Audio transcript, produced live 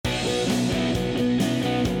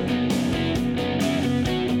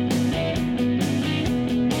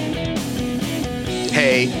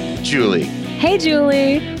Julie. Hey,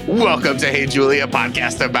 Julie. Welcome to Hey Julie, a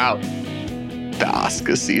podcast about the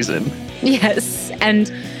Oscar season. Yes, and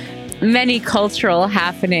many cultural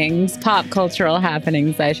happenings, pop cultural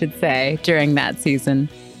happenings, I should say, during that season.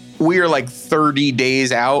 We are like 30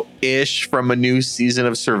 days out-ish from a new season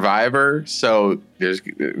of Survivor, so there's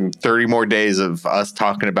 30 more days of us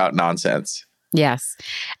talking about nonsense. Yes,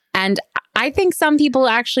 and I think some people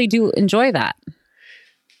actually do enjoy that.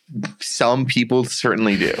 Some people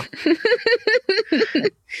certainly do.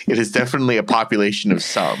 It is definitely a population of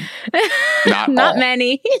some. Not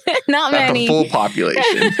many. Not many. The full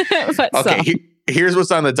population. But okay, here's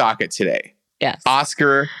what's on the docket today. Yes.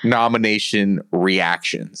 Oscar nomination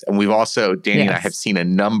reactions. And we've also, Danny and I have seen a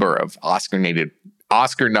number of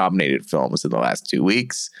Oscar-nominated films in the last 2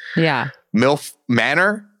 weeks. Yeah. MILF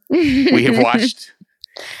Manor. We have watched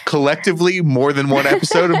collectively more than one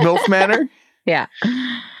episode of MILF Manor. Yeah.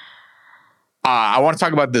 I want to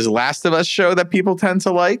talk about this Last of Us show that people tend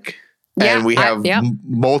to like. Yeah, and we have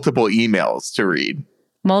multiple emails to read.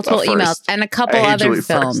 Multiple emails and a couple other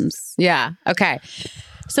films. First. Yeah. Okay.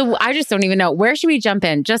 So I just don't even know. Where should we jump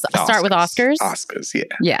in? Just start with Oscars? Oscars, yeah.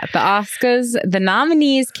 Yeah, the Oscars. The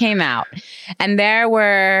nominees came out. And there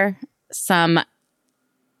were some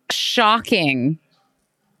shocking,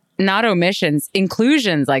 not omissions,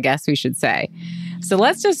 inclusions, I guess we should say. So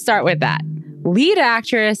let's just start with that.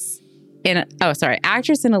 Actress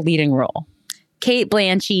in a leading role. Cate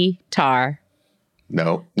Blanchett, Tar.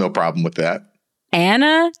 No problem with that.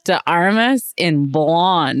 Ana de Armas in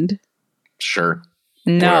Blonde. Sure.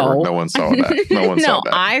 No. Whatever. No one saw that. No one saw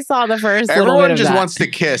that. I saw the first Everyone just wants to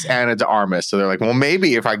kiss Ana de Armas. So they're like, well,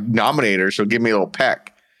 maybe if I nominate her, she'll give me a little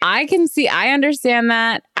peck. I understand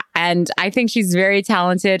that. And I think she's very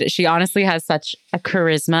talented. She honestly has such a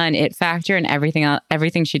charisma and it factor in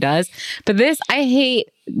everything she does. But I hate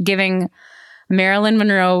giving Marilyn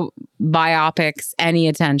Monroe biopics any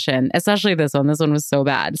attention, especially this one. This one was so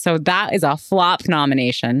bad. So that is a flop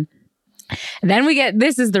nomination. And then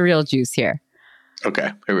this is the real juice here.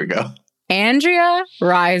 Okay, here we go. Andrea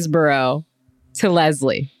Riseborough to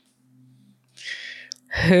Leslie.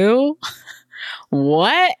 Who?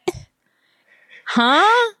 What?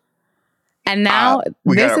 Huh? And now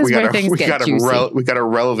this is where things get juicy. We got a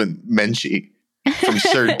relevant Menchie from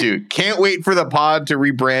Sir Duke. Can't wait for the pod to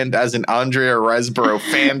rebrand as an Andrea Riseborough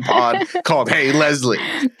fan pod called Hey Leslie.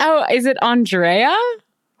 Oh, is it Andrea?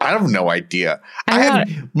 I have no idea.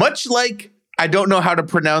 Much like I don't know how to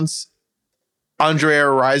pronounce Andrea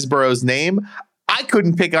Riseborough's name, I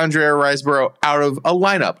couldn't pick Andrea Riseborough out of a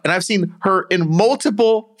lineup. And I've seen her in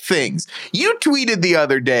multiple things. You tweeted the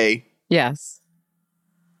other day. Yes.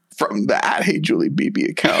 From the @HeyJulieBB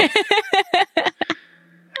account.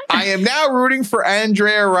 I am now rooting for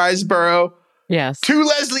Andrea Riseborough. Yes. To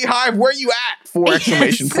Leslie Hive, where you at? 4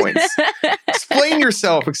 exclamation points. Explain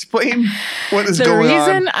yourself. Explain what is going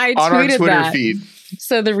on our Twitter feed.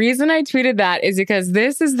 So the reason I tweeted that is because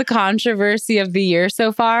this is the controversy of the year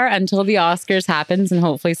so far until the Oscars happens and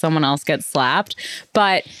hopefully someone else gets slapped.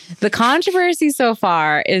 But the controversy so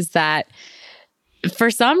far is that for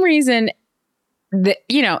some reason,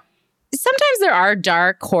 sometimes there are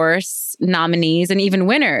dark horse nominees and even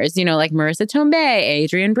winners, like Marissa Tomei,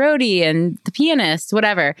 Adrian Brody, and The Pianist,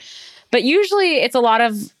 whatever. But usually it's a lot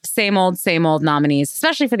of same old nominees,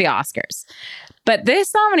 especially for the Oscars. But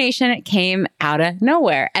this nomination came out of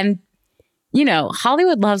nowhere. And,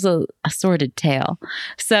 Hollywood loves a sordid tale.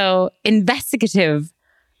 So investigative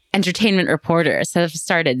entertainment reporters have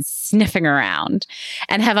started sniffing around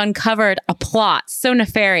and have uncovered a plot so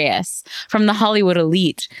nefarious from the Hollywood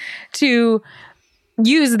elite to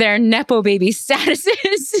use their Nepo baby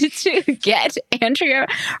statuses to get Andrea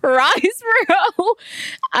Riseborough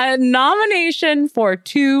a nomination for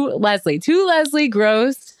To Leslie. To Leslie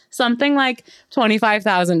grossed something like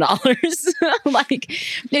 $25,000. Like,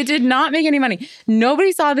 it did not make any money.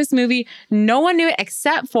 Nobody saw this movie. No one knew it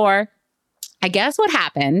except for, I guess what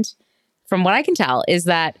happened, from what I can tell, is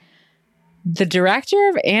that the director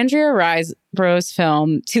of Andrea Riseborough's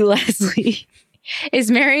film, To Leslie,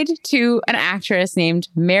 is married to an actress named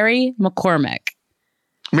Mary McCormack.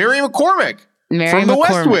 Mary McCormack from The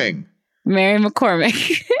West Wing. Mary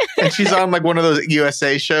McCormack. And she's on like one of those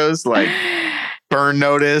USA shows like Burn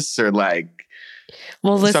Notice or like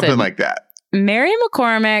something like that. Mary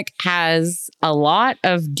McCormack has a lot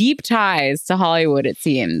of deep ties to Hollywood, it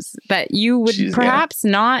seems, that you would perhaps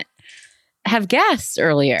not have guessed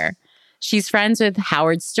earlier. She's friends with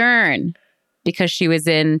Howard Stern, because she was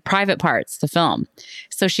in Private Parts, the film.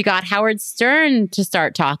 So she got Howard Stern to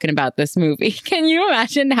start talking about this movie. Can you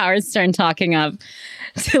imagine Howard Stern talking up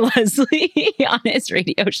to Leslie on his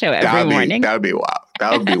radio show every morning? That would be wild.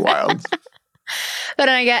 That would be wild.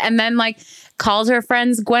 And then like called her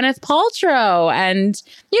friends Gwyneth Paltrow and,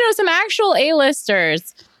 some actual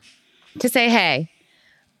A-listers to say, hey,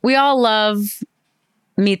 we all love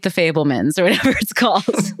Meet the Fablemans or whatever it's called.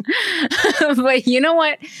 But you know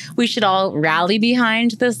what? We should all rally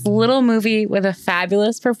behind this little movie with a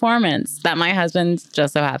fabulous performance that my husband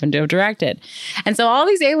just so happened to have directed. And so all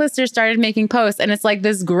these A-listers started making posts, and it's like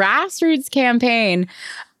this grassroots campaign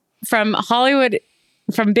from Hollywood,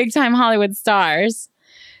 from big time Hollywood stars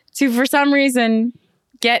to, for some reason,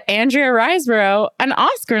 get Andrea Riseborough an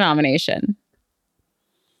Oscar nomination.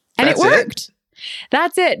 And it worked.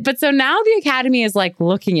 That's it. But so now the Academy is like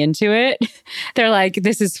looking into it. They're like,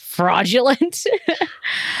 this is fraudulent,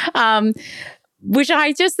 which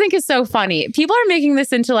I just think is so funny. People are making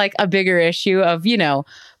this into like a bigger issue of,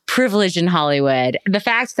 privilege in Hollywood. The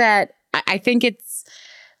fact that I think it's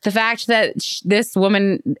the fact that this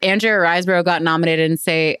woman, Andrea Riseborough, got nominated and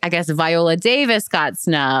say, I guess Viola Davis got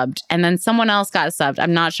snubbed and then someone else got snubbed.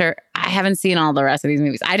 I'm not sure. I haven't seen all the rest of these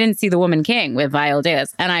movies. I didn't see The Woman King with Viola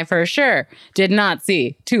Davis. And I for sure did not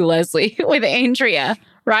see To Leslie with Andrea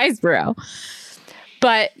Riseborough.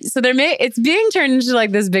 But so it's being turned into like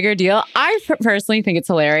this bigger deal. I personally think it's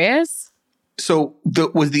hilarious. So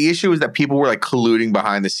was the issue is that people were like colluding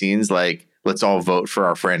behind the scenes, like, let's all vote for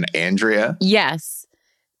our friend Andrea? Yes.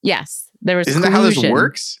 There was Isn't that how this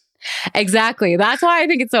works? Exactly. That's why I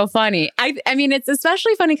think it's so funny. I mean, it's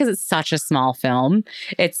especially funny because it's such a small film.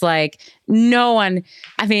 It's like no one,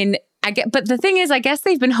 but the thing is, I guess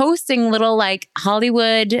they've been hosting little like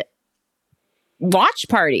Hollywood watch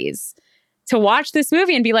parties to watch this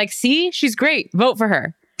movie and be like, see, she's great. Vote for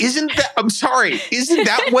her. Isn't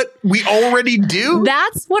that what we already do?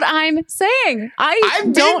 That's what I'm saying.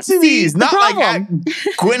 I've been to these, not like at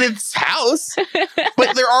Gwyneth's house,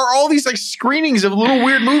 but there are all these like screenings of little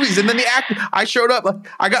weird movies. And then I showed up,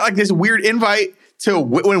 I got like this weird invite to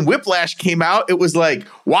when Whiplash came out. It was like,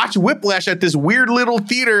 watch Whiplash at this weird little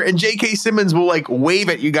theater and J.K. Simmons will like wave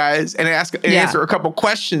at you guys and answer a couple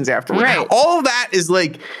questions afterwards. Right. All of that is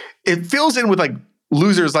like, it fills in with like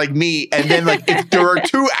losers like me, and then like if there are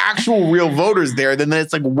two actual real voters there, then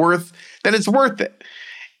it's like worth it.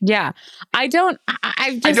 Yeah. I don't.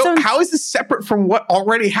 How is this separate from what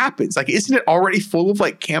already happens? Like, isn't it already full of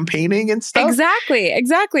like campaigning and stuff?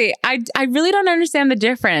 Exactly. I really don't understand the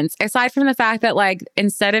difference, aside from the fact that like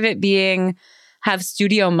instead of it being have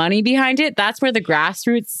studio money behind it, that's where the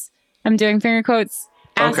grassroots, I'm doing finger quotes,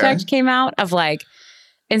 aspect came out of like,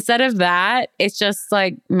 instead of that, it's just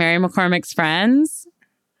like Mary McCormick's friends.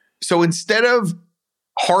 So instead of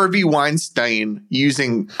Harvey Weinstein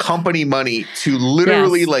using company money to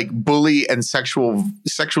literally like bully and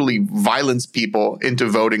sexually violence people into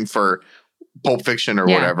voting for Pulp Fiction or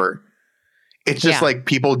whatever, it's just like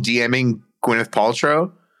people DMing Gwyneth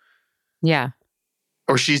Paltrow. Yeah.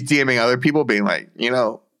 Or she's DMing other people being like,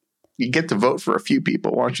 you get to vote for a few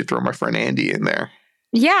people. Why don't you throw my friend Andy in there?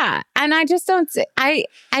 Yeah. And I just don't, I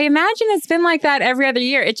imagine it's been like that every other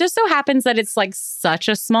year. It just so happens that it's like such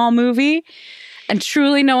a small movie and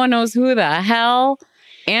truly no one knows who the hell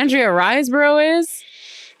Andrea Riseborough is.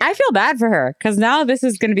 I feel bad for her because now this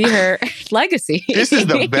is going to be her legacy. This is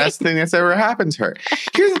the best thing that's ever happened to her.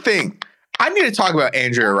 Here's the thing. I need to talk about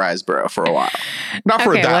Andrea Riseborough for a while. Not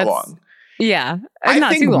for that long. Yeah. I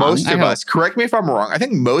think most of us, correct me if I'm wrong, I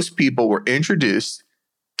think most people were introduced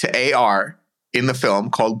to AR in the film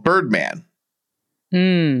called Birdman.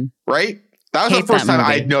 Right? That was the first time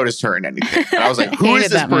I'd noticed her in anything. And I was like, who is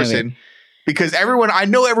this person? Movie. Because I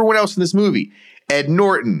know everyone else in this movie. Ed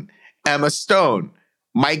Norton, Emma Stone,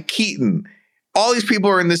 Mike Keaton. All these people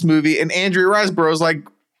are in this movie. And Andrea Riseborough is like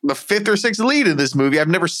the fifth or sixth lead in this movie. I've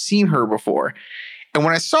never seen her before. And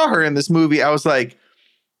when I saw her in this movie, I was like,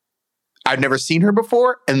 I've never seen her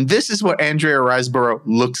before. And this is what Andrea Riseborough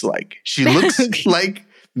looks like. She looks like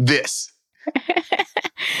this.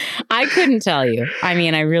 I couldn't tell you. I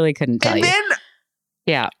mean, I really couldn't tell you. And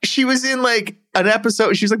then she was in like an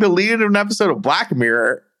episode. She was like the lead in an episode of Black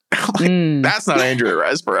Mirror. Like, that's not Andrea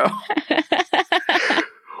Riseborough.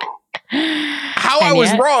 How I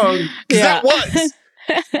was wrong, because that was.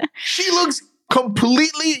 She looks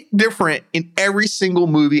completely different in every single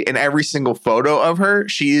movie and every single photo of her.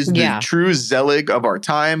 She is the true Zelig of our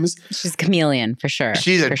times. She's a chameleon for sure.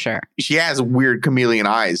 For sure. She has weird chameleon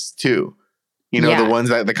eyes too. The ones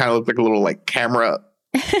that kind of look like a little like camera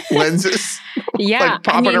lenses like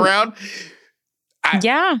popping around.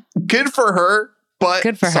 Good for her,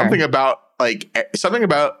 but something about like something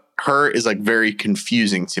about her is like very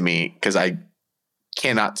confusing to me because I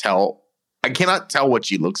cannot tell what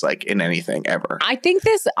she looks like in anything ever. I think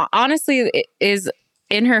this honestly is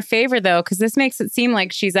in her favor, though, because this makes it seem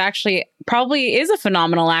like she's actually probably is a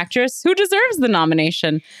phenomenal actress who deserves the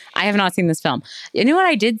nomination. I have not seen this film. You know what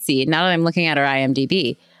I did see? Now that I'm looking at her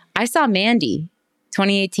IMDb, I saw Mandy,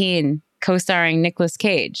 2018, co-starring Nicolas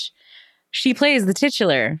Cage. She plays the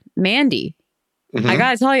titular Mandy. Mm-hmm. I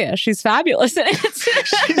gotta tell you, she's fabulous in it.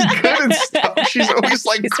 She's good and stuff. She's always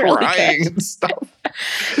like she's crying really and stuff.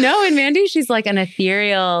 No, in Mandy, she's like an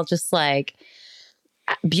ethereal, just like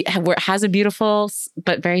has a beautiful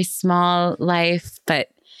but very small life, but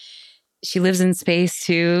she lives in space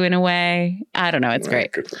too, in a way. I don't know. It's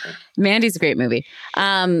great. Mandy's a great movie.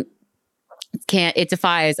 It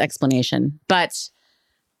defies explanation, but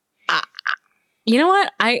you know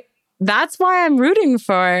what? That's why I'm rooting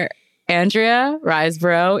for Andrea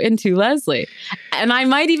Riseborough into Leslie. And I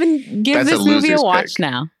might even give this movie a watch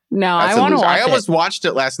now. No, I want to watch it. I almost watched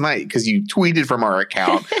it last night because you tweeted from our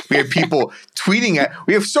account. We have people tweeting at.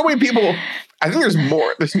 We have so many people. I think there's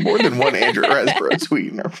more. There's more than one Andrea Riseborough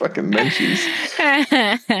tweet in our fucking mentions.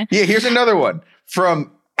 Yeah, here's another one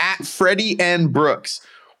from @Freddie N. Brooks.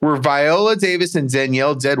 Were Viola Davis and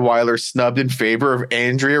Danielle Deadwyler snubbed in favor of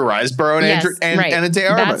Andrea Riseborough and Ana de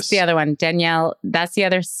Armas? That's the other one. Danielle, that's the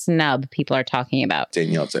other snub people are talking about.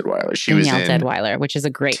 Danielle Deadwyler. Danielle Deadwyler, which is a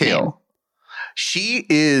great name. She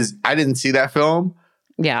is, I didn't see that film.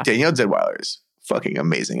 Yeah. Danielle Deadwyler is fucking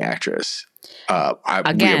amazing actress. I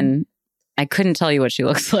couldn't tell you what she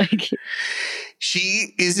looks like.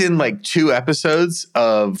 She is in like 2 episodes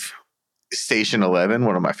of Station 11,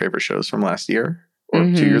 one of my favorite shows from last year. Or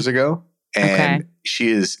 2 years ago. And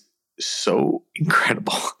she is so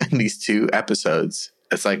incredible in these 2 episodes.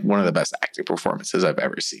 It's like one of the best acting performances I've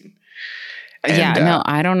ever seen. And, no,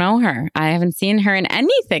 I don't know her. I haven't seen her in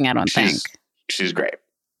anything, I don't think. She's great.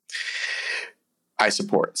 I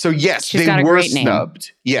support. So yes, they were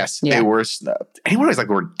snubbed. Yes, they were snubbed. Anyone who's like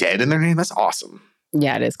word dead in their name, that's awesome.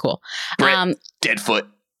 Yeah, it is cool. Deadfoot.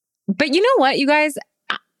 But you know what, you guys?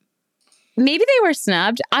 Maybe they were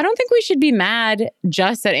snubbed. I don't think we should be mad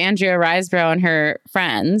just at Andrea Riseborough and her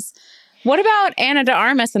friends. What about Ana de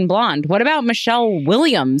Armas in Blonde? What about Michelle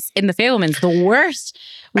Williams in The Fabelmans? The worst.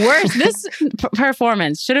 This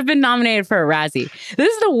performance should have been nominated for a Razzie.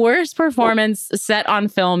 This is the worst performance set on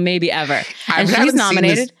film maybe ever. And she's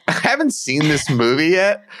nominated. I haven't seen this movie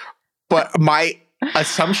yet, but my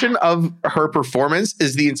assumption of her performance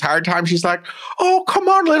is the entire time she's like, oh, come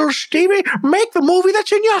on, little Stevie, make the movie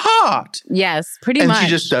that's in your heart. Yes, pretty much. And she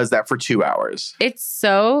just does that for 2 hours.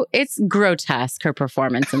 It's grotesque, her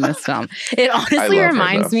performance in this film. It honestly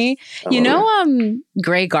reminds me,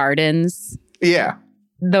 Grey Gardens. Yeah.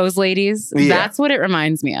 Those ladies. Yeah. That's what it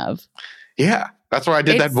reminds me of. Yeah. That's why I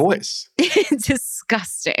did that voice. It's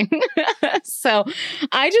disgusting. So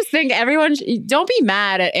I just think everyone, don't be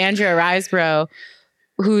mad at Andrea Riseborough,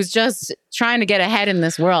 who's just trying to get ahead in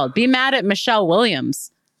this world. Be mad at Michelle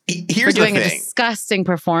Williams for doing a disgusting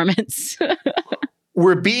performance.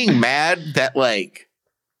 We're being mad that like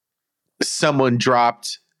someone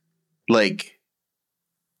dropped like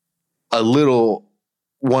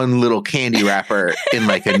one little candy wrapper in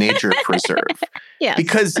like a nature preserve. Yes.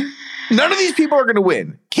 Because none of these people are going to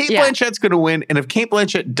win. Kate Blanchett's going to win, and if Kate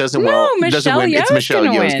Blanchett doesn't win, it's Michelle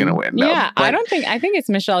Yeoh's going to win. No, yeah, I think it's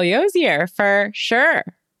Michelle Yeoh's year for sure.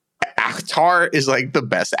 Tar is like the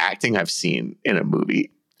best acting I've seen in a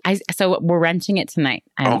movie. So we're renting it tonight.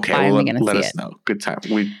 Okay, let us know. Good time.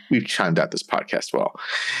 We've chimed out this podcast well.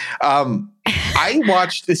 I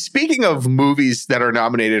watched, speaking of movies that are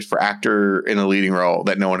nominated for actor in a leading role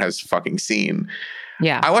that no one has fucking seen.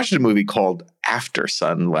 Yeah. I watched a movie called After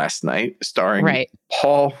Sun last night starring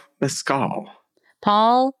Paul Mescal.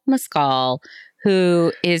 Paul Mescal,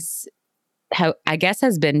 who I guess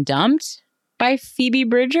has been dumped by Phoebe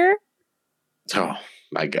Bridger. Oh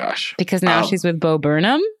my gosh. Because now she's with Bo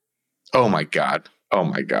Burnham. Oh my God.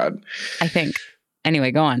 I think. Anyway,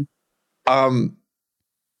 go on.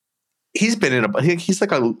 He's been he's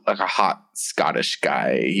like a hot Scottish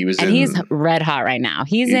guy. He's red hot right now.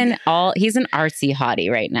 He's an artsy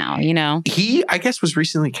hottie right now, you know? He, I guess, was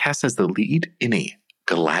recently cast as the lead in a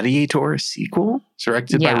Gladiator sequel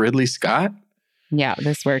directed by Ridley Scott. Yeah,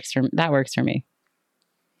 that works for me.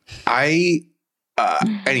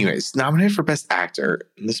 Anyways, nominated for Best Actor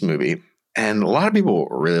in this movie. And a lot of people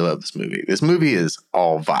really love this movie. This movie is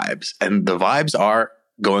all vibes. And the vibes are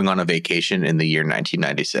going on a vacation in the year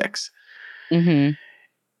 1996. Mm-hmm.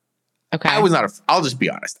 Okay. I'll just be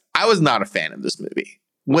honest. I was not a fan of this movie.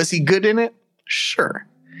 Was he good in it? Sure.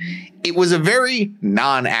 it was a very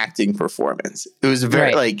non-acting performance. It was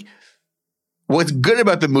very like, what's good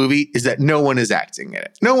about the movie is that no one is acting in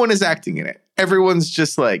it. No one is acting in it. Everyone's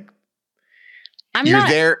just like,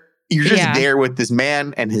 you're just there with this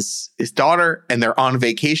man and his daughter, and they're on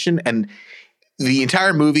vacation. And the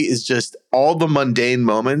entire movie is just all the mundane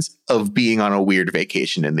moments of being on a weird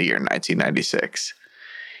vacation in the year 1996.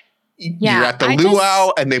 You're at the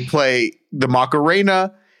luau and they play the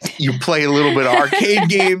Macarena. You play a little bit of arcade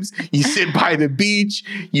games. You sit by the beach.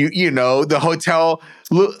 You know, the hotel,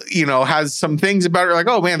 has some things about it. Like,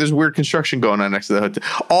 oh man, there's weird construction going on next to the hotel.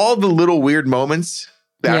 All the little weird moments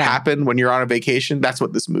that happen when you're on a vacation. That's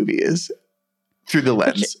what this movie is through the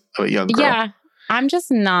lens of a young girl. Yeah. I'm just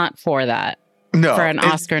not for that. No. For an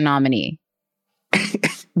Oscar nominee.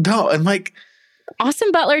 No. And like,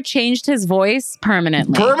 Austin Butler changed his voice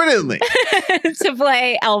permanently to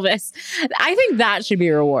play Elvis. I think that should be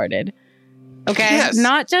rewarded. Okay. Yes,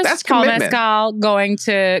 not just Paul Mescal going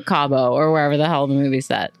to Cabo or wherever the hell the movie's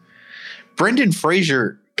set. Brendan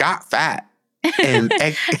Fraser got fat. And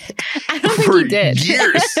I don't think he did.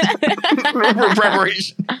 Years for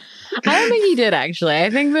preparation. I don't think he did, actually. I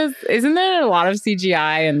think isn't there a lot of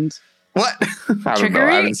CGI and what? I don't know.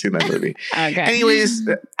 I haven't seen that movie. Okay. Anyways,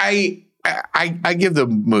 I give the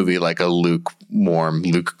movie like a lukewarm,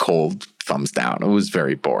 cold thumbs down. It was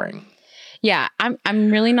very boring. Yeah,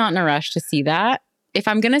 I'm really not in a rush to see that. If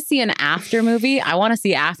I'm going to see an After movie, I want to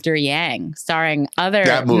see After Yang, starring other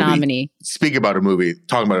nominee. Talking about a movie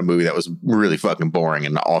that was really fucking boring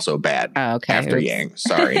and also bad. Oh, okay. After Yang,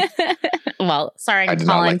 sorry. Well, starring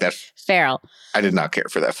Colin Farrell. I did not care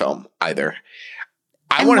for that film either.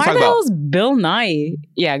 I want to talk about Bill Nye.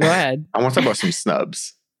 Yeah, go ahead. I want to talk about some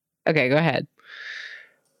snubs. Okay, go ahead.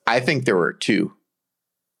 I think there were 2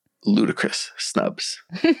 ludicrous snubs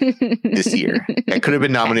this year that could have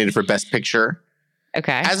been nominated for Best Picture.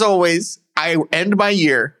 Okay. As always, I end my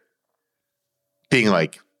year being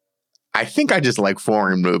like, I think I just like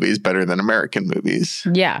foreign movies better than American movies.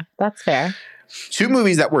 Yeah, that's fair. 2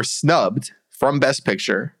 movies that were snubbed from Best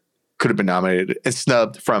Picture could have been nominated and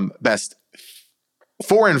snubbed from Best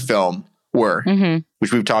Foreign Film were,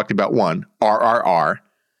 which we've talked about, one, RRR.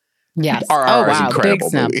 Yes. RRR is an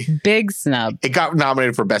incredible movie. Big snub. It got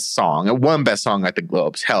nominated for Best Song. It won Best Song at the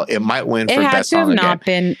Globes. Hell, it might win for Best Song again. It had to have not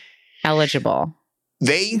been eligible.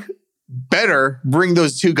 They better bring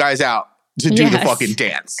those 2 guys out to do the fucking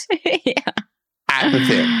dance. At the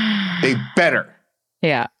thing. They better.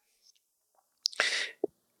 Yeah.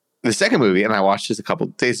 The second movie, and I watched this a couple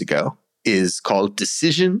of days ago, is called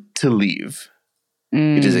Decision to Leave.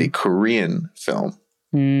 It is a Korean film.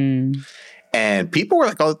 And people were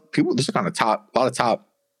like, this is on a lot of top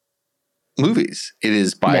movies. It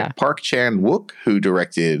is by Park Chan-wook, who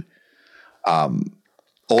directed Old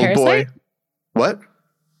Boy. What?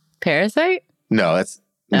 Parasite? No, that's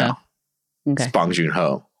no. Okay. It's Bong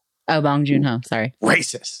Joon-ho. Oh, Bong Joon-ho. Sorry.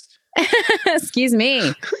 Racist. Excuse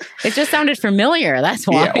me. It just sounded familiar. That's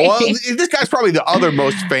why. Yeah, well, this guy's probably the other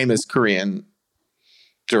most famous Korean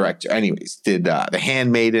director. Anyways, did The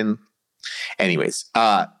Handmaiden. Anyways,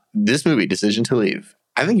 this movie, Decision to Leave,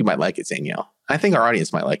 I think you might like it, Danielle. I think our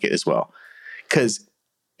audience might like it as well. Because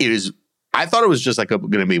I thought it was just like going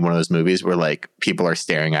to be one of those movies where like people are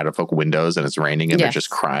staring out of like windows and it's raining and they're just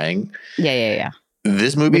crying. Yeah.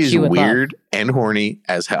 This movie is weird and horny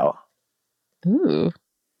as hell. Ooh.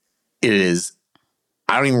 It is.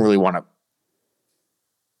 I don't even really want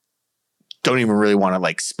to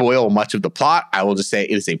like spoil much of the plot. I will just say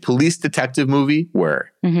it is a police detective movie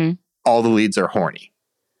where all the leads are horny.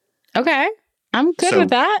 Okay. I'm good with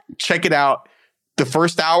that. Check it out. The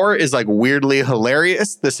first hour is like weirdly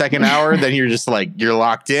hilarious. The second hour, then you're just like, you're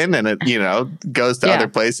locked in and it, goes to other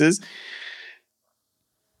places.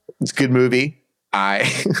 It's a good movie.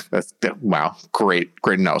 Wow. Great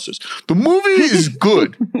analysis. The movie is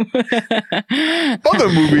good. Other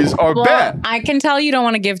movies are bad. I can tell you don't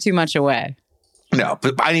want to give too much away. No,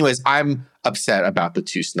 but anyways, I'm upset about the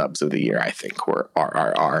 2 snubs of the year, I think, were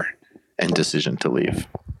RRR and Decision to Leave.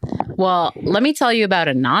 Well, let me tell you about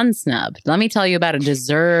a non-snub. Let me tell you about a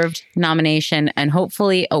deserved nomination and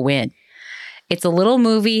hopefully a win. It's a little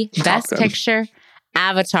movie, Best Picture,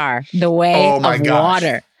 Avatar, The Way of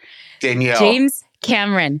Water. Danielle. James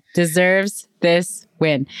Cameron deserves this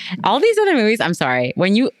win. All these other movies, I'm sorry.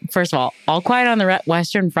 First of all Quiet on the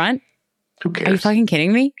Western Front. Who cares? Are you fucking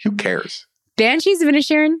kidding me? Who cares? Banshees of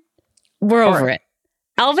Inisherin, we're over it.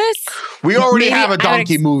 Elvis? We already have a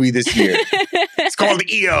donkey movie this year. It's called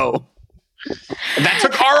EO. That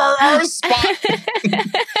took RRR's spot.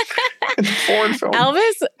 Foreign film.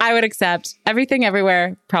 Elvis, I would accept. Everything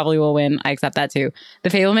Everywhere probably will win. I accept that too. The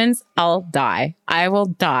Fabelmans, I'll die. I will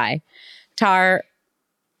die. Tar,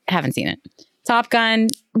 haven't seen it. Top Gun,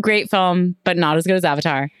 great film, but not as good as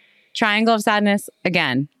Avatar. Triangle of Sadness,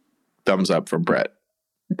 again. Thumbs up from Brett.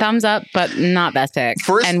 Thumbs up, but not best pick.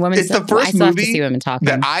 It's the first movie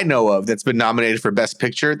that I know of that's been nominated for Best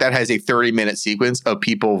Picture that has a 30-minute sequence of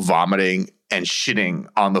people vomiting and shitting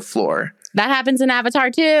on the floor. That happens in Avatar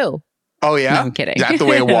too. Oh, yeah? No, I'm kidding. Is that the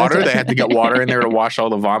way of water? They had to get water in there to wash all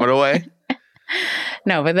the vomit away?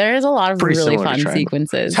 No, but there is a lot of really fun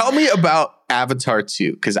sequences. Tell me about Avatar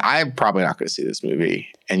 2, because I'm probably not going to see this movie.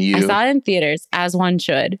 And you? I saw it in theaters, as one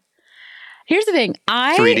should. Here's the thing.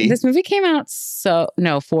 3D? This movie came out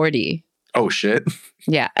 4D. Oh, shit.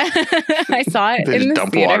 Yeah. I saw it in the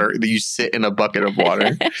dump theater. Water. You sit in a bucket of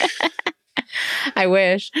water. I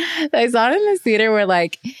wish. I saw it in this theater where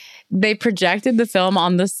like they projected the film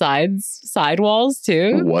on the side walls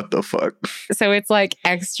too. What the fuck? So it's like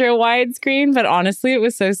extra widescreen, but honestly, it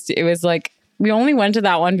was it was like we only went to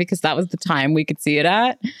that one because that was the time we could see it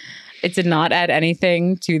at. It did not add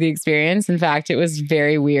anything to the experience. In fact, it was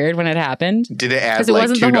very weird when it happened. Did it add like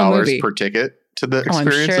 $2 per ticket to the experience?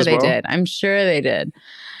 I'm sure as they well? did. I'm sure they did.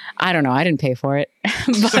 I don't know. I didn't pay for it.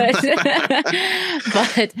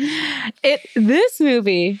 but this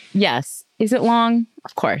movie, yes. Is it long?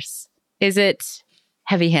 Of course. Is it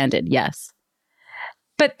heavy-handed? Yes.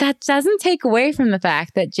 But that doesn't take away from the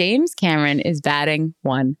fact that James Cameron is batting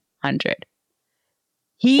 100.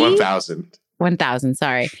 1,000,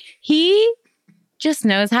 sorry. He just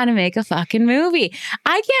knows how to make a fucking movie.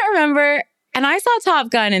 I can't remember, and I saw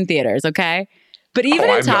Top Gun in theaters, okay? But even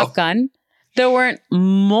in Top Gun, there weren't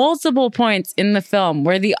multiple points in the film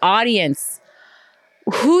where the audience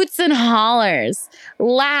hoots and hollers,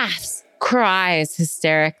 laughs, cries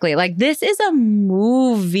hysterically. Like, this is a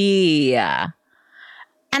movie. And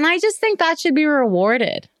I just think that should be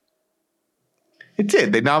rewarded. It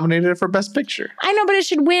did. They nominated it for Best Picture. I know, but it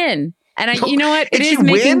should win. And you know what? It is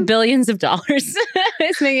making billions of dollars.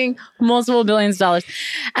 It's making multiple billions of dollars.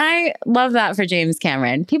 And I love that for James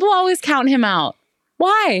Cameron. People always count him out.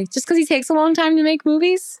 Why? Just because he takes a long time to make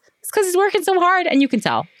movies? It's because he's working so hard, and you can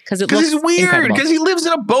tell. Because he's weird. Because he lives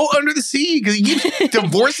in a boat under the sea. Because he keeps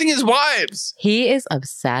divorcing his wives. He is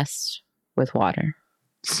obsessed with water.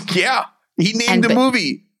 Yeah. He named the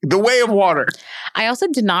movie The Way of Water. I also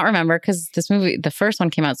did not remember, because this movie, the first one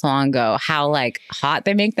came out so long ago, how like hot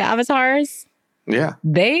they make the avatars. Yeah.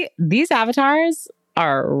 These avatars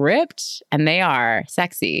are ripped and they are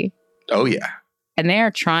sexy. Oh, yeah. And they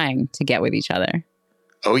are trying to get with each other.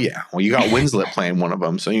 Oh, yeah. Well, you got Winslet playing one of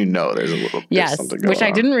them, so you know there's a little something going which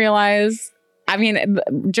I didn't realize. I mean,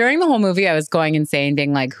 during the whole movie, I was going insane,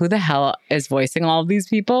 being like, who the hell is voicing all of these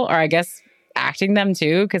people? Or I guess acting them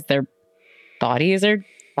too, because their bodies are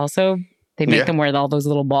also, they make them wear all those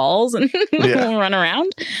little balls and run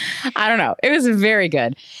around. I don't know. It was very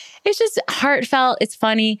good. It's just heartfelt. It's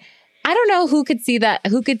funny. I don't know who could see that,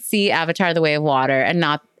 who could see Avatar: The Way of Water and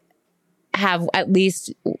not have at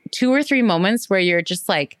least 2 or 3 moments where you're just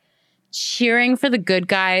like cheering for the good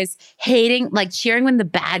guys, cheering when the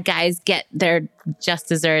bad guys get their just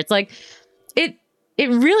desserts. Like it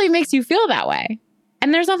really makes you feel that way.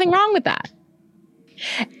 And there's nothing wrong with that.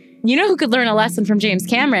 You know who could learn a lesson from James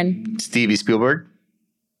Cameron? Steven Spielberg?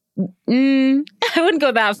 I wouldn't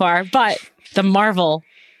go that far, but the Marvel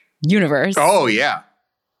universe. Oh, yeah.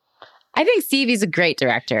 I think Stevie's a great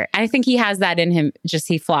director. I think he has that in him. Just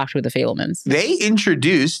he flocked with the Fabelmans. They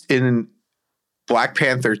introduced in Black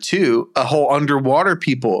Panther 2 a whole underwater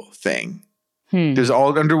people thing. There's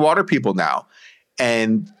all underwater people now.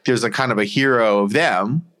 And there's a kind of a hero of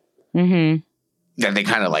them that they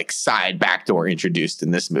kind of like side backdoor introduced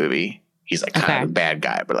in this movie. He's like kind of a bad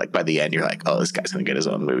guy, but like by the end, you're like, oh, this guy's going to get his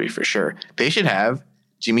own movie for sure. They should have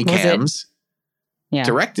Jimmy Cams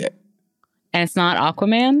direct it. And it's not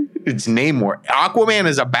Aquaman? It's Namor. Aquaman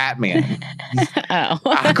is a Batman.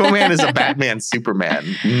 Aquaman is a Batman Superman.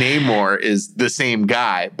 Namor is the same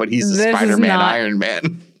guy, but he's a Spider-Man Iron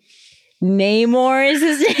Man. Namor is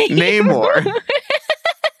his name? Namor.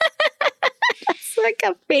 It's like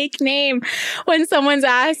a fake name. When someone's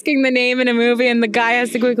asking the name in a movie and the guy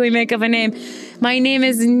has to quickly make up a name. My name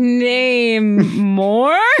is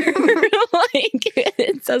Namor. Like,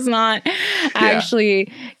 it does not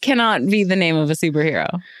actually cannot be the name of a superhero.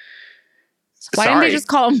 Why didn't they just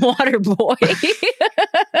call him Waterboy?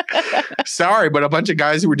 Sorry, but a bunch of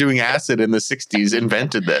guys who were doing acid in the 60s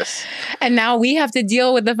invented this. And now we have to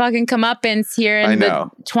deal with the fucking comeuppance here in the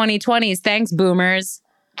 2020s. Thanks, boomers.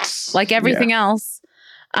 Like everything else.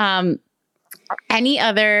 Any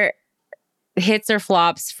other hits or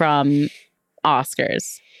flops from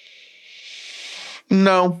Oscars?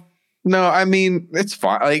 No. I mean, it's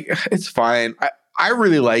fine. Like, it's fine. I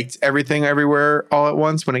really liked Everything Everywhere All at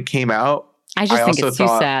Once when it came out. I just think it's too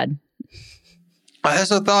sad. I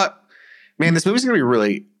also thought, man, this movie's going to be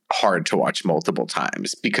really hard to watch multiple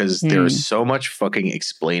times because there's so much fucking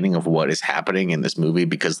explaining of what is happening in this movie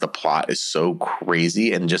because the plot is so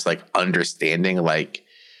crazy and just like understanding like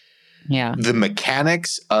the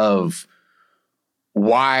mechanics of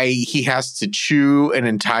why he has to chew an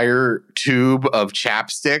entire tube of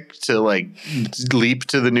chapstick to like leap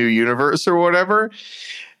to the new universe or whatever.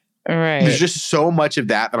 Right. There's just so much of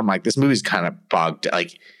that I'm like, this movie's kind of bugged.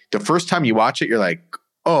 Like the first time you watch it, you're like,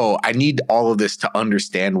 oh, I need all of this to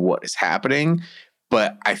understand what is happening.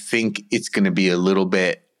 But I think it's going to be a little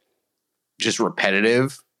bit just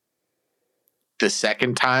repetitive the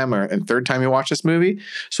second time and third time you watch this movie.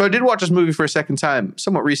 So I did watch this movie for a second time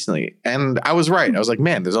somewhat recently. And I was right. I was like,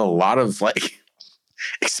 man, there's a lot of like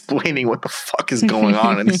explaining what the fuck is going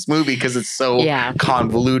on in this movie because it's so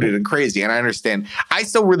convoluted and crazy. And I understand. I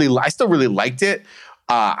still really liked it.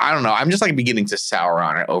 I don't know. I'm just like beginning to sour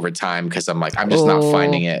on it over time because I'm like, I'm just not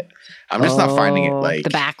finding it. I'm just not finding it. Like the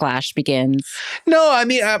backlash begins. No, I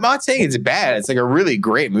mean, I'm not saying it's bad. It's like a really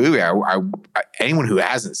great movie. Anyone who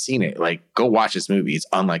hasn't seen it, like, go watch this movie. It's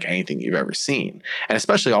unlike anything you've ever seen, and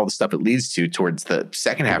especially all the stuff it leads to towards the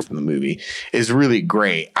second half of the movie is really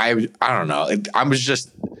great. I don't know. I was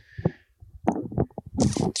just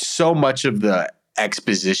so much of the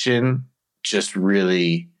exposition just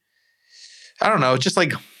really. I don't know. It's just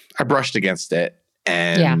like I brushed against it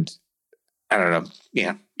and I don't know.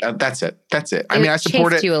 Yeah, that's it. I mean, I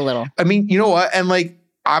support it. You a little. I mean, you know what? And like,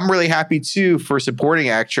 I'm really happy too for supporting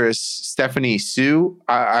actress Stephanie Sue.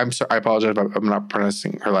 I'm sorry. I apologize if I'm not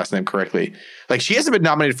pronouncing her last name correctly. Like, she hasn't been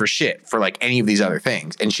nominated for shit for like any of these other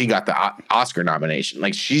things. And she got the Oscar nomination.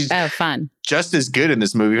 Like, she's fun. Just as good in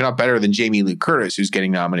this movie, if not better than Jamie Lee Curtis, who's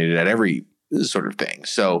getting nominated at every sort of thing.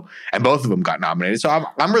 So, and both of them got nominated. So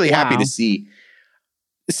I'm really happy to see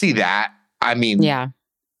that. I mean,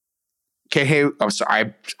 okay, hey, I'm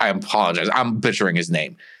sorry. I apologize. I'm butchering his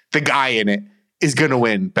name. The guy in it is going to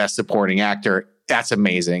win Best Supporting Actor. That's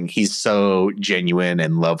amazing. He's so genuine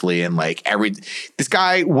and lovely. And like this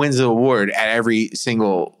guy wins an award at every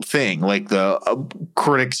single thing, like the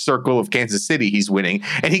Critics Circle of Kansas City he's winning.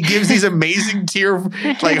 And he gives these amazing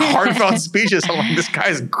like heartfelt speeches. I'm like, this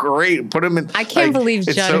guy's great. Put him in. I can't believe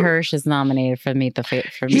Judd Hirsch is nominated for Meet the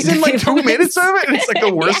Feebles. He's in like 2 minutes of it. And it's like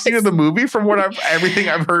the worst scene of the movie from everything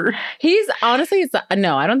I've heard. He's honestly,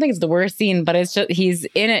 no, I don't think it's the worst scene, but it's just, he's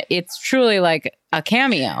in it. It's truly like a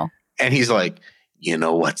cameo. And he's like, you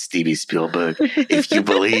know what, Steven Spielberg? If you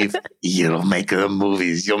believe, you'll make the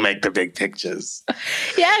movies. You'll make the big pictures.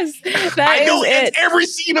 Yes, I know it's every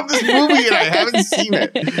scene of this movie, and I haven't seen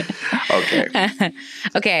it. Okay.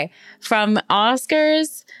 Okay. From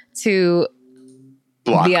Oscars to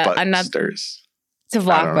blockbusters.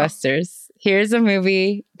 Blockbusters. Here's a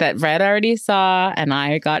movie that Red already saw, and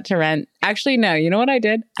I got to rent. Actually, no. You know what I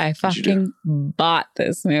did? I fucking bought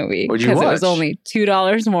this movie because it was only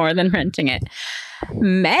 $2 more than renting it.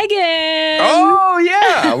 Megan. Oh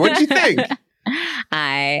yeah, what'd you think?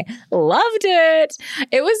 I loved it.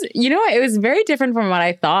 It was, it was very different from what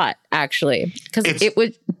I thought, actually, because it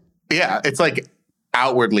was. Yeah, it's like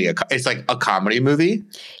outwardly it's like a comedy movie.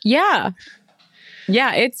 Yeah.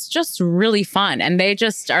 Yeah, it's just really fun. And they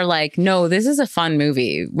just are like, no, this is a fun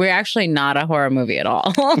movie. We're actually not a horror movie at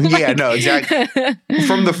all. Yeah, no, exactly.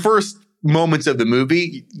 From the first moments of the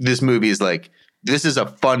movie, this movie is like, this is a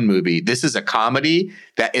fun movie. This is a comedy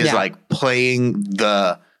that is like playing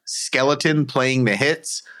the skeleton, playing the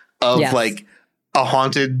hits of like a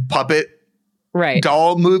haunted puppet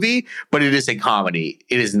doll movie, but it is a comedy.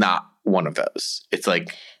 It is not one of those. It's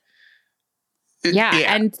like... Yeah,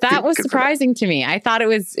 and that was surprising to me. I thought it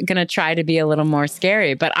was going to try to be a little more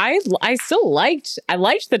scary, but I still liked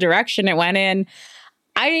the direction it went in.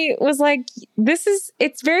 I was like,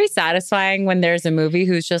 it's very satisfying when there's a movie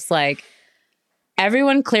who's just like,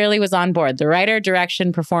 everyone clearly was on board. The writer,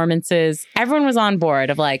 direction, performances, everyone was on board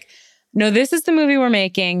of like, no, this is the movie we're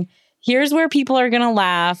making. Here's where people are going to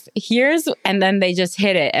laugh. And then they just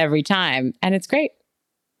hit it every time. And it's great.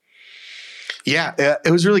 Yeah,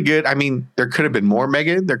 it was really good. I mean, there could have been more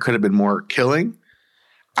Megan. There could have been more killing.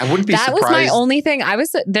 I wouldn't be surprised. That was my only thing.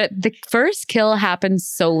 The first kill happened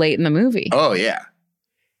so late in the movie. Oh, yeah.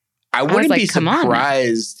 I wouldn't be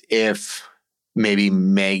surprised if maybe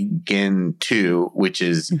Megan 2, which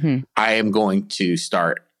is I am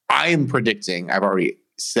predicting, I've already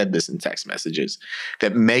said this in text messages,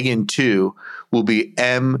 that Megan 2 will be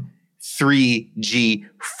M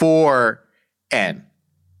 3G4N.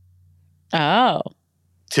 Oh.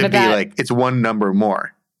 To be like, it's one number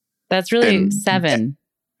more. That's really 7.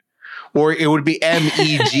 Or it would be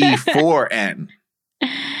MEG4N.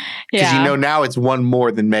 Because you know now it's one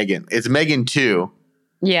more than Megan. It's Megan 2.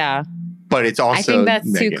 Yeah. But it's also I think that's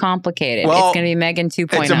Megan. too complicated. Well, it's going to be Megan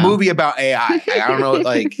 2.0. It's a movie about AI. I don't know,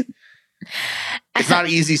 like, it's not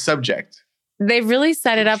an easy subject. They've really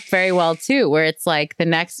set it up very well, too, where it's like the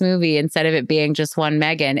next movie, instead of it being just one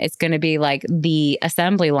Megan, it's going to be like the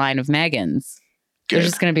assembly line of Megans. Good. There's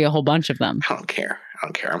just going to be a whole bunch of them. I don't care.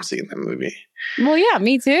 I'm seeing that movie. Well, yeah,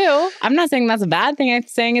 me too. I'm not saying that's a bad thing. I'm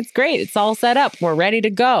saying it's great. It's all set up. We're ready to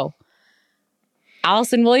go.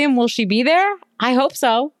 Allison William, will she be there? I hope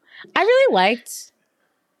so. I really liked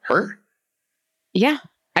her. Yeah,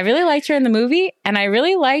 I really liked her in the movie, and I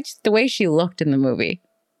really liked the way she looked in the movie.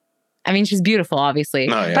 I mean, she's beautiful, obviously.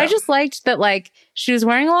 Oh, yeah. But I just liked that, like, she was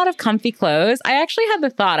wearing a lot of comfy clothes. I actually had the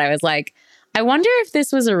thought, I was like, I wonder if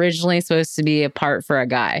this was originally supposed to be a part for a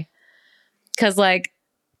guy. Because, like,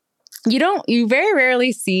 you very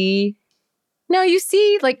rarely see... No, you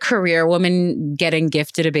see, like, career women getting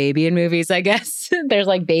gifted a baby in movies, I guess. There's,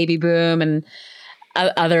 like, Baby Boom and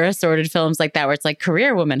other assorted films like that where it's like,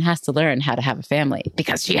 career woman has to learn how to have a family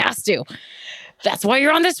because she has to. That's why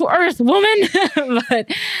you're on this earth, woman.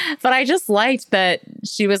 but I just liked that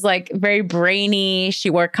she was, like, very brainy. She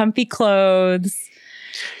wore comfy clothes.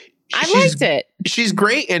 I liked it. She's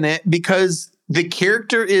great in it because the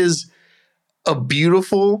character is a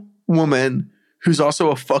beautiful woman who's also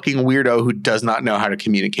a fucking weirdo who does not know how to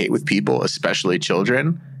communicate with people, especially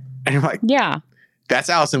children. And you're like, yeah, that's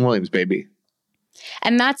Allison Williams, baby.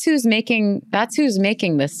 And that's who's making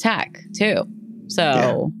this tech too.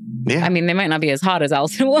 So, yeah. I mean, they might not be as hot as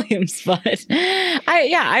Allison Williams, but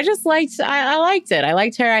I just liked, I liked it. I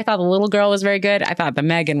liked her. I thought the little girl was very good. I thought the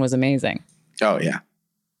Megan was amazing. Oh yeah.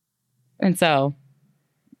 And so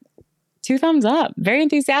 2 thumbs up. Very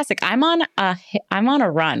enthusiastic. I'm on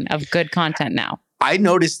a run of good content now. I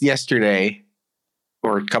noticed yesterday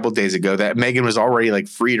or a couple of days ago that Megan was already like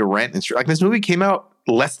free to rent and like this movie came out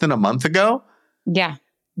less than a month ago. Yeah.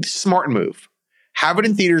 Smart move. Have it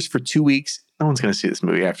in theaters for 2 weeks. No one's going to see this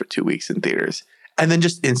movie after 2 weeks in theaters. And then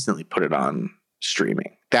just instantly put it on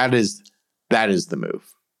streaming. That is the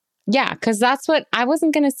move. Yeah, because that's what I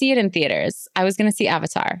wasn't going to see it in theaters. I was going to see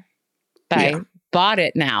Avatar. But I bought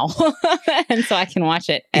it now. And so I can watch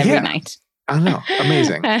it every night. I know.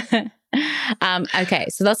 Amazing. Okay,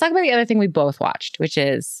 so let's talk about the other thing we both watched, which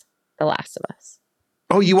is The Last of Us.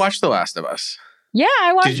 Oh, you watched The Last of Us? Yeah,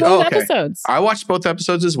 I watched both episodes. I watched both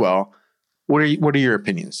episodes as well. What are your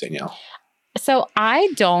opinions, Danielle? So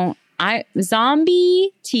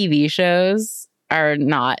zombie TV shows are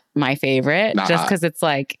not my favorite, just because it's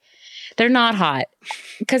like, they're not hot.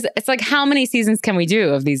 Because it's like, how many seasons can we do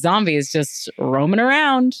of these zombies just roaming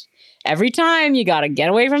around? Every time you got to get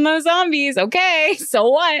away from those zombies. Okay, so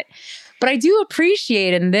what? But I do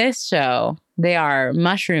appreciate in this show, they are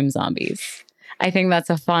mushroom zombies. I think that's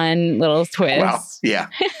a fun little twist. Wow. Yeah.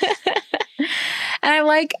 And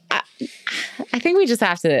I think we just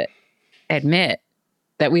have to admit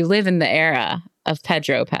that we live in the era of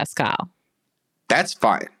Pedro Pascal. That's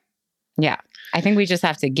fine. Yeah. I think we just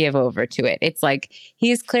have to give over to it. It's like,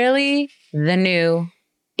 he's clearly the new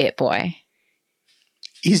It Boy.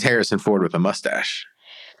 He's Harrison Ford with a mustache.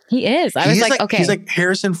 He is. I was like, okay. He's like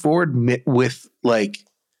Harrison Ford with like,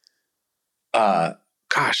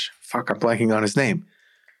 gosh, fuck, I'm blanking on his name.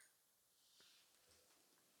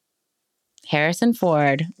 Harrison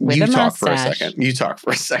Ford with a mustache. You talk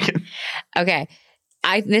for a second. Okay.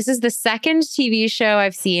 This is the second TV show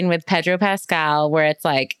I've seen with Pedro Pascal where it's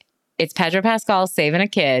like, it's Pedro Pascal saving a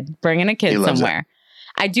kid, bringing a kid somewhere.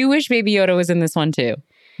 I do wish Baby Yoda was in this one too,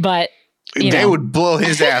 but they would blow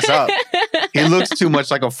his ass up. He looks too much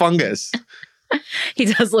like a fungus. He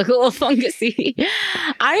does look a little fungusy.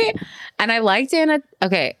 I liked Anna.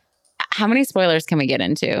 Okay, how many spoilers can we get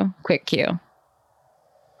into? Quick cue.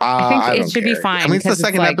 I think it should be fine. I mean, it's the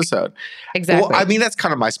second episode. Exactly. Well, I mean, that's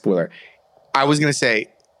kind of my spoiler. I was going to say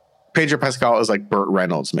Pedro Pascal is like Burt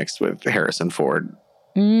Reynolds mixed with Harrison Ford.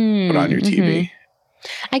 Put on your TV.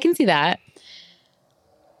 I can see that.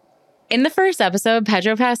 In the first episode,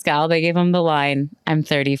 Pedro Pascal, they gave him the line, "I'm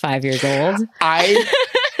 35 years old." I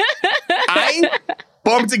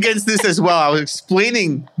bumped against this as well. I was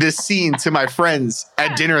explaining this scene to my friends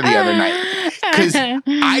at dinner the other night because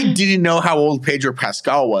I didn't know how old Pedro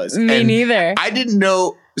Pascal was. Me neither. I didn't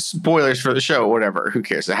know. Spoilers for the show, whatever. Who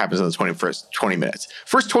cares? It happens in the first 20 minutes.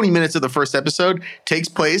 First 20 minutes of the first episode takes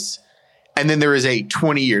place, and then there is a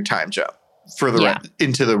 20-year time jump. for the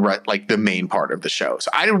into the like the main part of the show.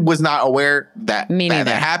 So I was not aware that that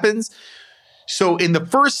happens. So in the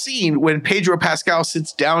first scene, when Pedro Pascal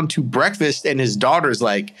sits down to breakfast and his daughter's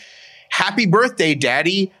like, "Happy birthday,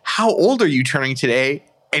 Daddy. How old are you turning today?"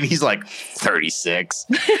 And he's like, 36.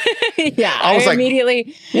 Yeah. I was like,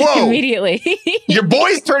 immediately. Your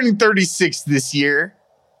boy's turning 36 this year.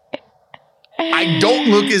 I don't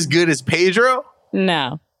look as good as Pedro.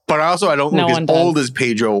 No. But also I don't look as old as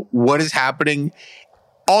Pedro. What is happening?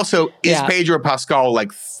 Also, is Pedro Pascal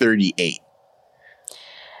like 38?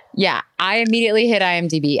 Yeah. I immediately hit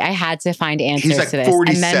IMDb. I had to find answers to this. He's like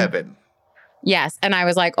 47. Yes. And I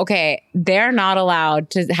was like, okay, they're not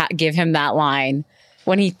allowed to give him that line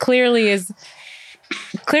when he clearly is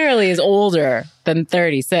older than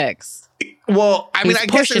 36. Well, I mean, I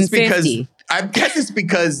guess it's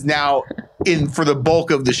because now for the bulk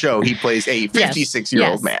of the show, he plays a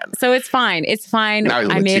 56-year-old man. So it's fine. It's fine.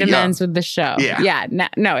 I made amends with the show. Yeah. Yeah.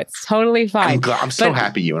 No, it's totally fine. I'm so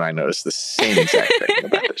happy you and I noticed the same exact thing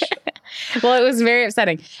about this show. Well, it was very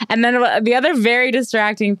upsetting. And then the other very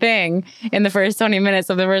distracting thing in the first 20 minutes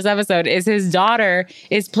of the first episode is his daughter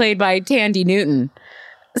is played by Tandy Newton.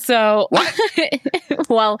 So, what?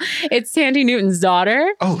 Well, it's Tandy Newton's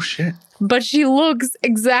daughter. Oh, shit. But she looks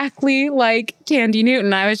exactly like Tandy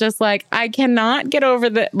Newton. I was just like, I cannot get over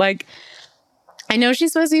the, like, I know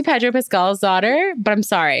she's supposed to be Pedro Pascal's daughter, but I'm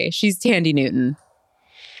sorry, she's Tandy Newton.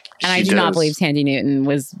 And I do not believe Tandy Newton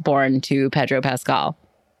was born to Pedro Pascal.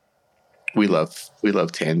 We love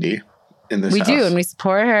Tandy in this house. We do, and we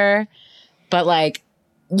support her. But, like,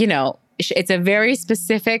 you know, it's a very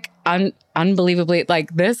specific, unbelievably,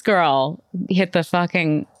 like, this girl hit the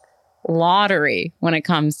fucking lottery when it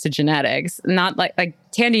comes to genetics. Not like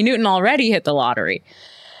Tandy Newton already hit the lottery.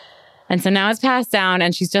 And so now it's passed down,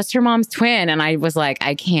 and she's just her mom's twin. And I was like,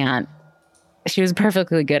 I can't. She was a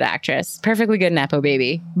perfectly good actress, perfectly good Nepo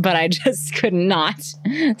baby. But I just could not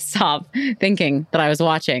stop thinking that I was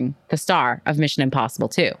watching the star of Mission Impossible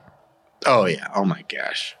 2. Oh, yeah. Oh, my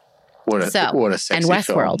gosh. What a sexy and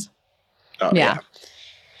Westworld. Film. Oh, yeah.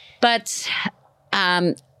 But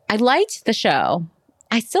I liked the show.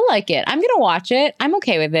 I still like it. I'm going to watch it. I'm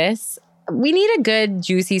okay with this. We need a good,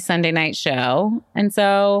 juicy Sunday night show. And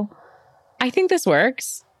so I think this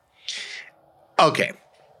works. Okay.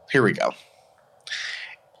 Here we go.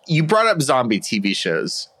 You brought up zombie TV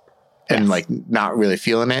shows and like not really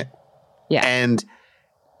feeling it. Yeah. And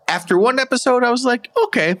after one episode, I was like,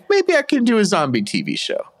 okay, maybe I can do a zombie TV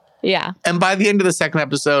show. Yeah. And by the end of the second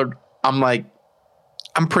episode, I'm like,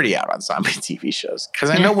 I'm pretty out on zombie TV shows because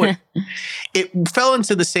I know what it fell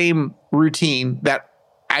into the same routine that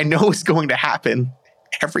I know is going to happen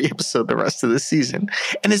every episode the rest of the season.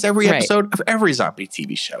 And it's every episode of every zombie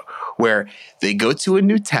TV show where they go to a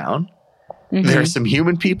new town. Mm-hmm. There are some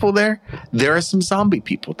human people there. There are some zombie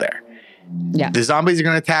people there. Yeah. The zombies are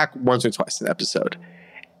going to attack once or twice an episode.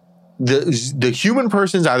 The human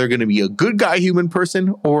person is either going to be a good guy human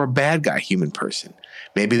person or a bad guy human person.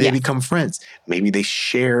 Maybe they become friends. Maybe they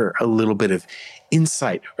share a little bit of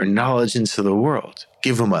insight or knowledge into the world.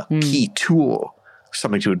 Give them a key tool,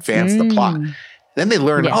 something to advance the plot. Then they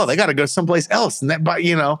learn, they got to go someplace else. And that, but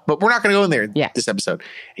we're not going to go in there this episode.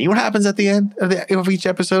 And you know what happens at the end of each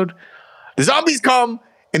episode? The zombies come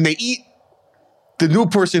and they eat the new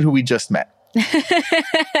person who we just met.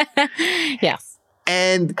 Yes.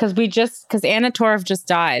 And because Anna Torv just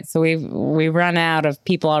died, so we've run out of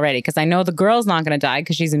people already. Because I know the girl's not going to die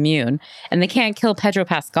because she's immune, and they can't kill Pedro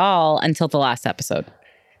Pascal until the last episode.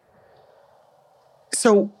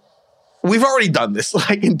 So we've already done this,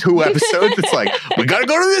 like in 2 episodes. It's like we got to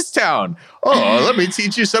go to this town. Oh, let me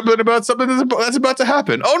teach you something about something that's about to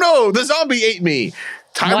happen. Oh no, the zombie ate me.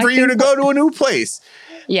 Time for you to go to a new place.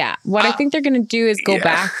 Yeah. What I think they're going to do is go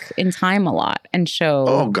back in time a lot and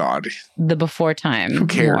show the before time. Who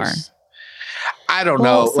cares? More. I don't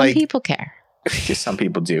know. Some people care. Some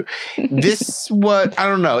people do. I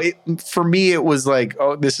don't know. For me, it was like,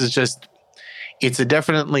 it's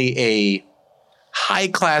definitely a high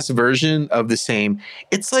class version of the same.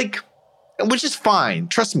 It's like, which is fine.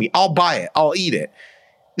 Trust me, I'll buy it. I'll eat it.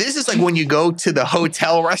 This is like when you go to the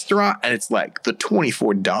hotel restaurant and it's like the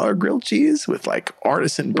 $24 grilled cheese with like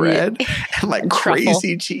artisan bread and like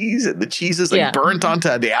crazy cheese. And the cheese is like burnt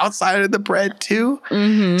onto the outside of the bread too.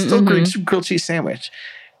 Still grilled cheese sandwich.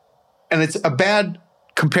 And it's a bad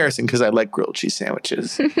comparison because I like grilled cheese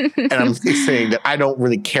sandwiches. And I'm saying that I don't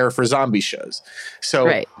really care for zombie shows. So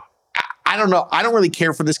I don't know. I don't really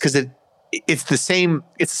care for this because it's the same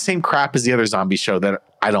crap as the other zombie show that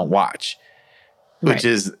I don't watch. Which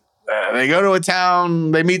is they go to a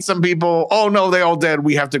town, they meet some people. Oh no, they all dead.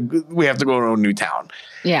 We have to go to a new town.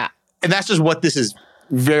 Yeah. And that's just what this is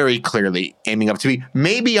very clearly aiming up to be.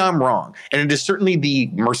 Maybe I'm wrong. And it is certainly the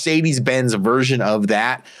Mercedes-Benz version of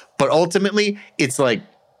that. But ultimately, it's like,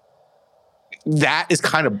 that is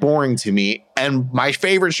kind of boring to me. And my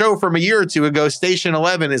favorite show from a year or two ago, Station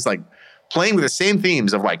 11, is like playing with the same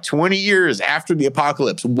themes of like 20 years after the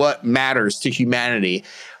apocalypse, what matters to humanity.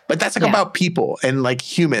 But that's like about people and like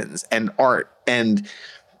humans and art. And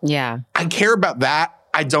I care about that.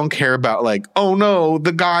 I don't care about like, oh no,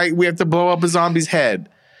 the guy, we have to blow up a zombie's head.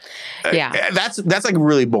 That's like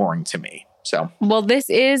really boring to me. So, well, this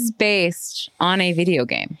is based on a video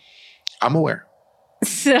game. I'm aware.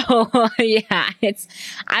 So,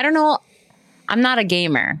 I don't know. I'm not a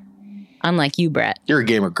gamer, unlike you, Brett. You're a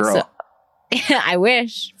gamer girl. So, I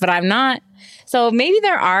wish, but I'm not. So maybe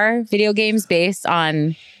there are video games based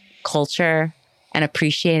on culture and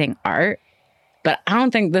appreciating art. But I don't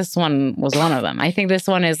think this one was one of them. I think this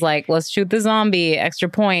one is like, let's shoot the zombie, extra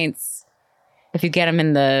points if you get him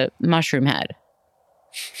in the mushroom head.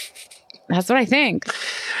 That's what I think.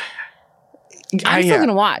 I'm still going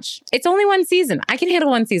to watch. It's only one season. I can handle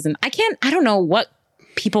one season. I don't know what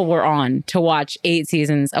people were on to watch 8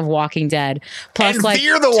 seasons of Walking Dead. Plus and like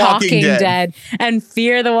Fear the Talking Walking Dead. And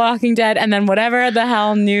Fear the Walking Dead. And then whatever the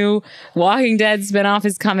hell new Walking Dead spinoff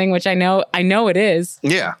is coming, which I know it is.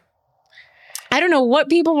 Yeah. I don't know what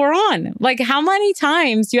people were on. Like, how many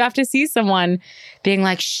times do you have to see someone being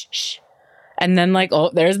like, shh, shh. And then like, oh,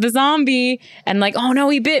 there's the zombie. And like, oh no,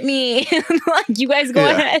 he bit me. Like, you guys go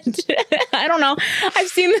ahead. I don't know. I've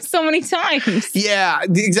seen this so many times. Yeah,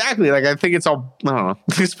 exactly. Like, I think it's all, I don't know.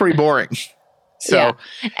 It's pretty boring. So,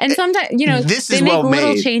 and sometimes, they make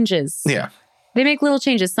little changes. Yeah. They make little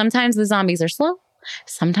changes. Sometimes the zombies are slow.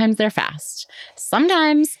 Sometimes they're fast.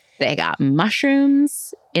 Sometimes they got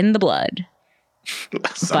mushrooms in the blood.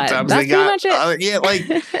 Sometimes they got, like,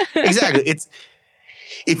 exactly. It's,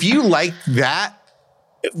 if you like that,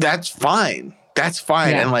 that's fine. That's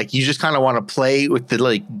fine. And like, you just kind of want to play with the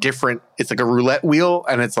like different, it's like a roulette wheel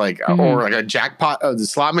and it's like, or like a jackpot of the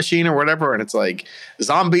slot machine or whatever. And it's like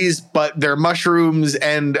zombies, but they're mushrooms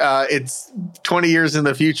and it's 20 years in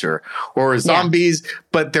the future, or zombies,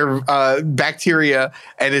 but they're bacteria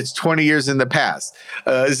and it's 20 years in the past.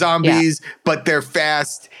 Zombies, but they're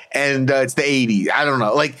fast and it's the 80s. I don't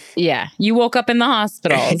know. Like, you woke up in the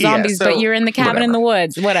hospital. Zombies, but you're in the cabin in the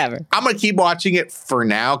woods. Whatever. I'm gonna keep watching it for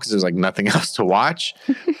now because there's like nothing else to watch.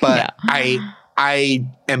 But I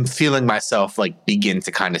am feeling myself like begin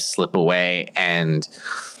to kind of slip away, and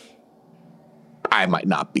I might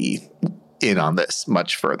not be in on this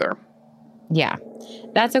much further. Yeah,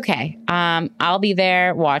 that's okay. I'll be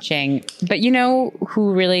there watching. But you know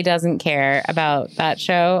who really doesn't care about that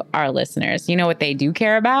show? Our listeners. You know what they do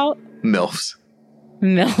care about? MILFs.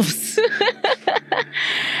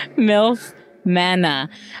 MILF Manna.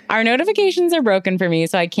 Our notifications are broken for me,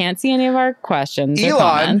 so I can't see any of our questions or Elon.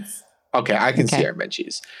 comments. Okay, I can see our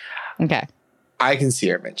menchies. Okay. I can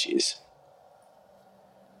see our menchies.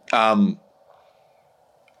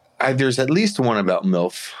 There's at least one about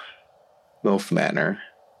MILF Manor.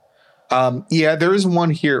 There is one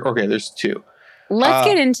here. Okay, there's 2. Let's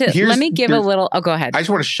get into, let me give a little, go ahead. I just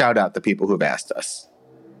want to shout out the people who have asked us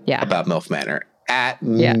about MILF Manor. At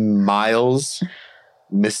Miles,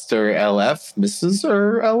 Mr. LF, Mrs.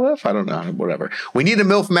 or LF, I don't know, whatever. We need a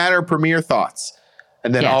MILF Manor premiere thoughts.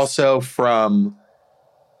 And then also from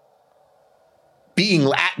Being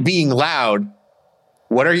Loud,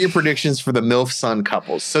 what are your predictions for the MILF Son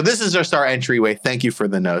couples? So this is just our entryway. Thank you for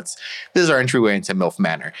the notes. This is our entryway into MILF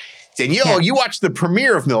Manor. Danielle, you watched the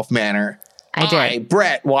premiere of MILF Manor. I did.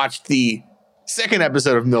 Brett, watched the second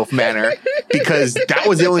episode of MILF Manor because that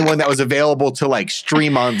was the only one that was available to like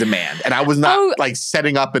stream on demand. And I was not like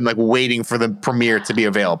setting up and like waiting for the premiere to be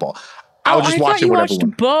available. I was just watching whatever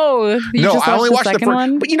one. Both. I only watched the first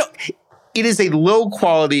one. But it is a low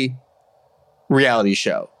quality reality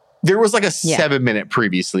show. There was like a 7-minute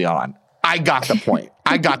previously on. I got the point.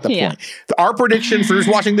 Point. Our prediction for just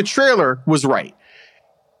watching the trailer was right.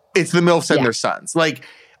 It's the MILFs and their sons. Like,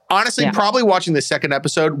 honestly, probably watching the second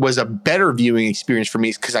episode was a better viewing experience for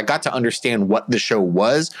me because I got to understand what the show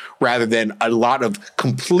was rather than a lot of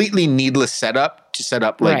completely needless setup to set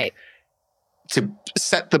up like to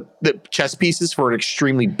set the chess pieces for an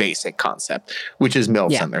extremely basic concept, which is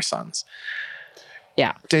MILFs and their sons.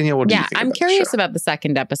 Yeah. Danielle, what do you think I'm curious about the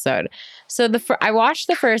second episode. So I watched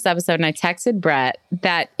the first episode and I texted Brett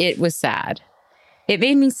that it was sad. It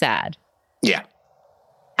made me sad. Yeah.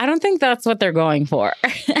 I don't think that's what they're going for.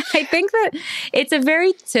 I think that it's a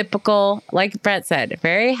very typical, like Brett said,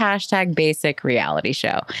 very #basic reality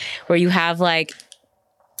show where you have like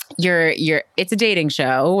it's a dating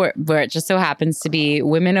show where it just so happens to be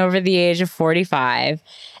women over the age of 45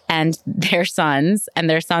 and their sons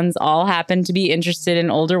all happen to be interested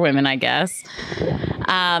in older women, I guess.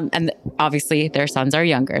 And obviously their sons are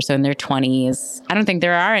younger, so in their 20s. I don't think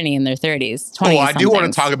there are any in their 30s. 20s. Oh, I do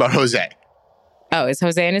want to talk about Jose. Oh, is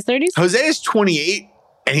Jose in his 30s? Jose is 28,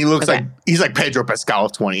 and he looks like he's like Pedro Pascal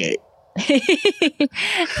of 28.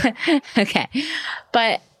 Okay.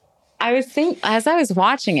 But I was as I was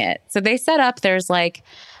watching it, so they set up, there's like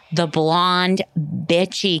the blonde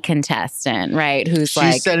bitchy contestant, right? She's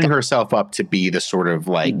like setting herself up to be the sort of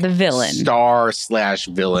like the villain,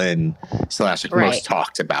 star/villain/ most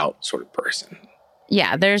talked about sort of person.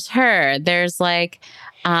 Yeah, there's her. There's like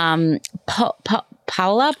Paula.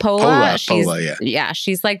 Yeah,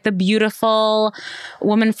 she's like the beautiful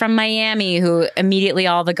woman from Miami who immediately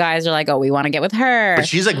all the guys are like, "Oh, we want to get with her." But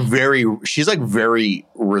she's like very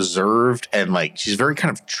reserved and like she's very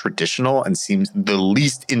kind of traditional and seems the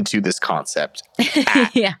least into this concept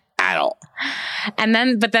at all. And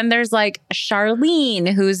then there's like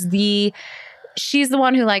Charlene, she's the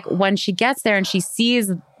one who, like, when she gets there and she sees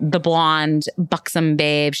the blonde, buxom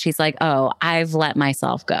babe, she's like, oh, I've let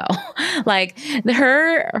myself go. Like,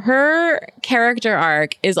 her character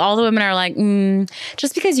arc is all the women are like,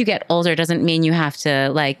 just because you get older doesn't mean you have to,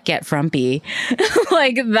 like, get frumpy.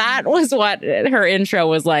 Like, that was what her intro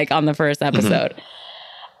was like on the first episode.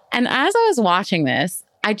 And as I was watching this,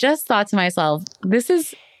 I just thought to myself, this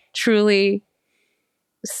is truly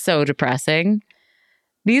so depressing.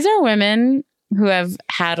 These are women who have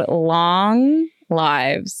had long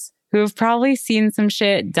lives, who have probably seen some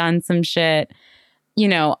shit, done some shit,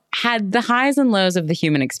 had the highs and lows of the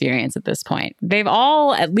human experience at this point. They've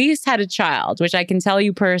all at least had a child, which I can tell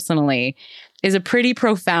you personally is a pretty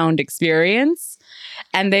profound experience.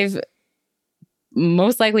 And they've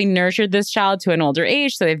most likely nurtured this child to an older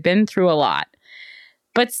age, so they've been through a lot.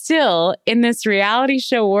 But still, in this reality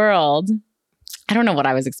show world, I don't know what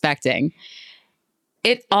I was expecting.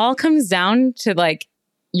 It all comes down to, like,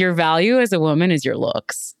 your value as a woman is your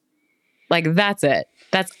looks. Like, that's it.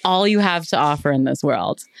 That's all you have to offer in this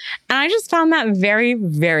world. And I just found that very,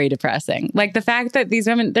 very depressing. Like, the fact that these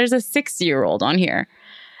women, there's a 60-year-old on here.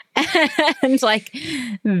 And, like,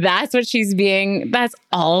 that's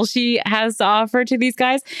all she has to offer to these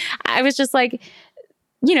guys. I was just like,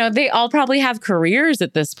 they all probably have careers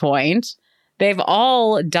at this point. They've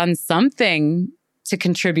all done something to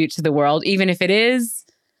contribute to the world, even if it is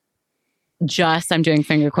just, I'm doing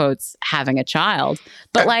finger quotes, having a child.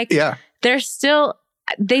 But they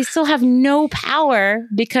still have no power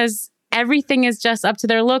because everything is just up to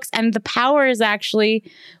their looks. And the power is actually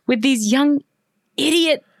with these young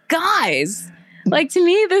idiot guys. Like, to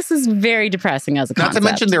me, this is very depressing as a concept. Not to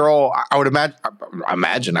mention they're all, I would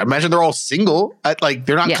imagine they're all single. Like,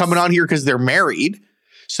 they're not coming on here because they're married.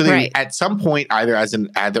 So they, at some point,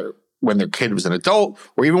 either when their kid was an adult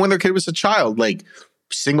or even when their kid was a child, like,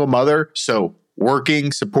 single mother. So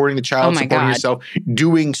working, supporting the child, supporting yourself,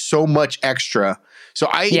 doing so much extra. So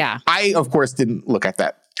I of course didn't look at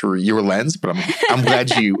that through your lens, but I'm glad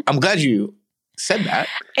you said that.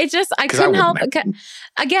 It just, I couldn't help. Again,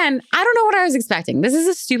 I don't know what I was expecting. This is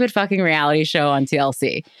a stupid fucking reality show on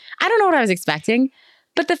TLC. I don't know what I was expecting.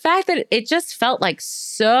 But the fact that it just felt like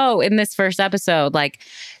so in this first episode, like,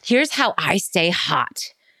 here's how I stay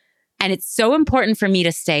hot. And it's so important for me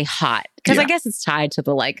to stay hot. Because I guess it's tied to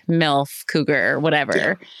the, like, MILF, cougar, whatever.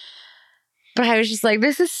 Yeah. But I was just like,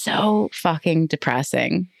 this is so fucking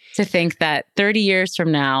depressing to think that 30 years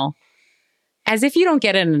from now, as if you don't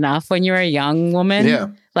get it enough when you're a young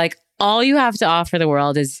woman, like, all you have to offer the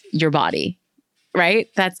world is your body, right?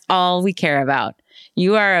 That's all we care about.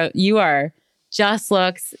 You are just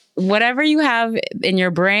looks. Whatever you have in your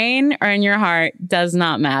brain or in your heart does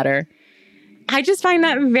not matter. I just find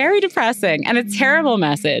that very depressing and a terrible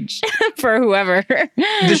message for whoever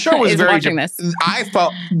the show was is very watching this. I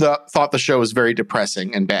thought the show was very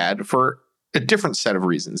depressing and bad for a different set of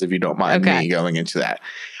reasons, if you don't mind me going into that.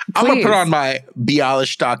 Please. I'm going to put on my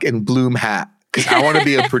Bialystok and Bloom hat because I want to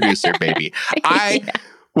be a producer, baby. I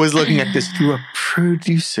was looking at this through a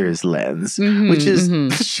producer's lens, which is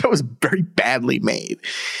the show is very badly made.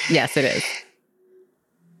 Yes, it is.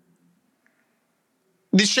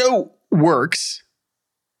 The show works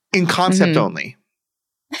in concept only.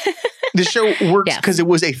 The show works because it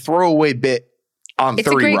was a throwaway bit on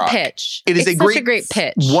 30 Rock. Pitch. It is a great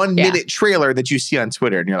pitch. 1 minute trailer that you see on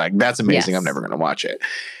Twitter and you're like, that's amazing. I'm never going to watch it.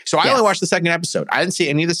 So I only watched the second episode. I didn't see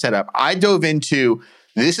any of the setup. I dove into,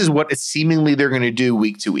 this is what seemingly they're going to do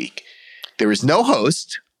week to week. There is no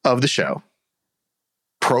host of the show.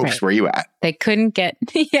 Probst, Right. where you at? They couldn't get,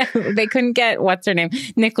 what's her name?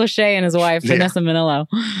 Nick Lachey and his wife, Vanessa Minnillo.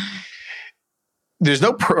 There's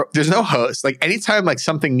no host. Like anytime like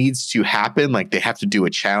something needs to happen, like they have to do a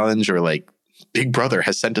challenge or like Big Brother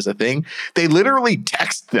has sent us a thing, they literally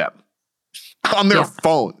text them on their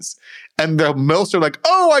phones. And the MILFs are like,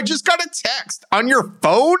 oh, I just got a text on your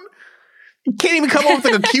phone? You can't even come up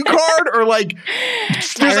with like a cue card or like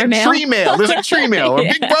there's like tree mail. There's like tree mail or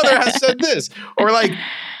Big Brother has said this or like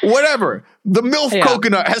whatever. The MILF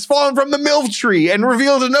coconut has fallen from the MILF tree and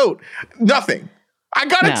revealed a note. Nothing. I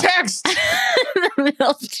got a text. The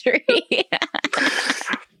MILF tree.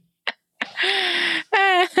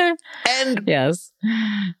 And yes,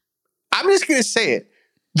 I'm just going to say it.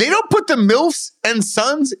 They don't put the MILFs and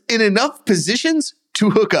sons in enough positions to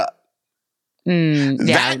hook up.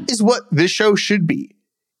 That is what this show should be.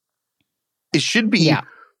 It should be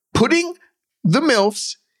putting the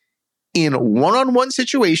MILFs in one-on-one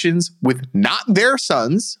situations with not their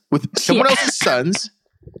sons, with someone else's sons,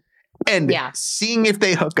 and seeing if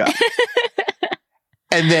they hook up.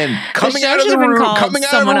 And then coming out of the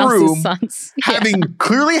room, having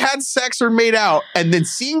clearly had sex or made out, and then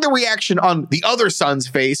seeing the reaction on the other son's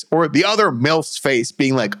face or the other MILF's face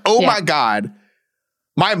being like, oh my God,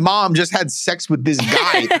 my mom just had sex with this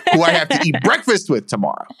guy who I have to eat breakfast with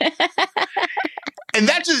tomorrow. And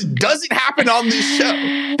that just doesn't happen on this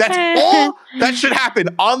show. That's all that should happen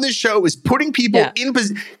on this show is putting people in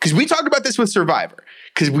position. Because we talked about this with Survivor.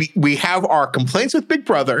 Because we have our complaints with Big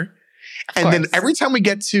Brother. And then every time we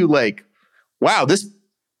get to like, wow, this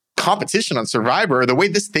competition on Survivor, the way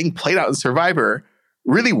this thing played out in Survivor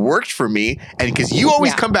really worked for me. And because you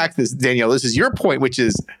always come back to this, Danielle, this is your point, which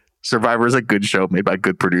is Survivor is a good show made by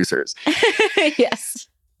good producers. Yes.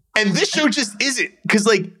 And this show just isn't. Because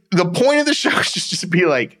like the point of the show is just to be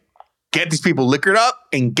like, get these people liquored up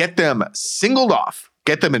and get them singled off.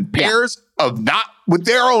 Get them in pairs of not with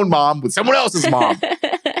their own mom, with someone else's mom.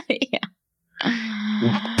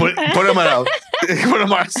 Put them on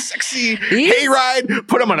a sexy hayride,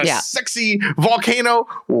 put them on a sexy volcano,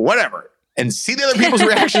 whatever, and see the other people's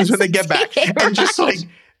reactions when they get back. And just like,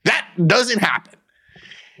 that doesn't happen.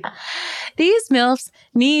 These MILFs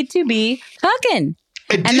need to be fucking,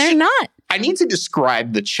 and they're not. I need to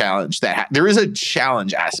describe the challenge there is a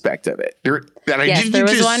challenge aspect of it. There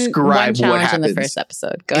was one challenge in the first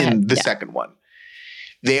episode. Go ahead. In the second one,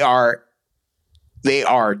 they are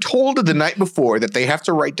told the night before that they have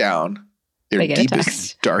to write down their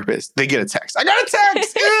deepest, darkest. They get a text. I got a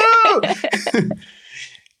text.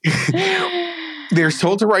 They're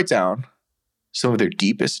told to write down some of their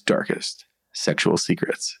deepest, darkest sexual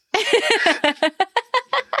secrets.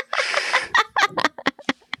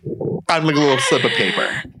 On like a little slip of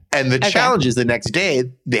paper. And the challenge is the next day,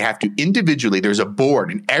 they have to individually, there's a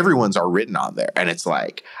board and everyone's are written on there. And it's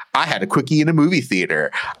like, I had a quickie in a movie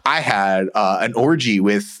theater. I had an orgy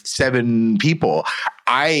with 7 people.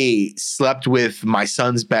 I slept with my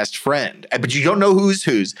son's best friend. But you don't know who's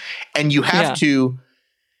whose. And you have to,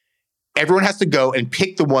 everyone has to go and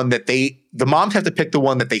pick the one that the moms have to pick the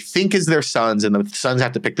one that they think is their sons, and the sons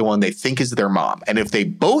have to pick the one they think is their mom. And if they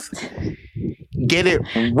both get it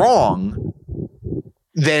wrong,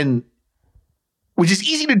 then, which is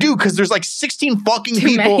easy to do because there's like 16 fucking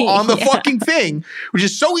people on the fucking thing, which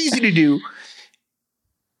is so easy to do.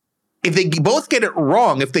 If they both get it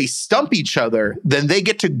wrong, if they stump each other, then they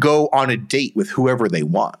get to go on a date with whoever they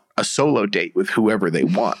want, a solo date with whoever they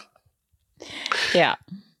want. Yeah.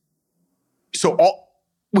 So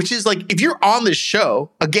which is like, if you're on this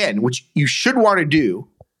show, again, which you should want to do,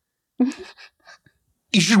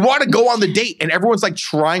 you should want to go on the date and everyone's like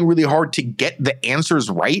trying really hard to get the answers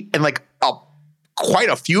right. And like quite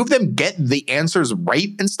a few of them get the answers right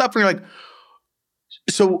and stuff. And you're like,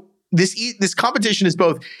 so this competition is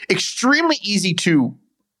both extremely easy to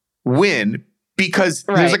win because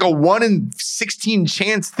there's like a 1 in 16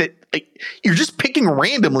 chance that like, you're just picking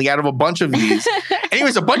randomly out of a bunch of these.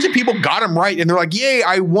 Anyways, a bunch of people got them right and they're like, yay,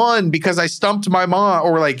 I won because I stumped my mom,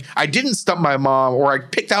 or like I didn't stump my mom, or I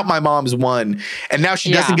picked out my mom's one and now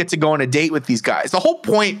she doesn't get to go on a date with these guys. The whole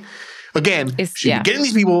point, again, is getting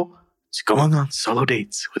these people to going on solo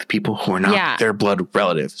dates with people who are not their blood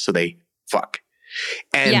relative, so they fuck.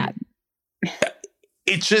 And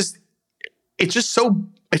it's just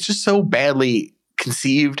so badly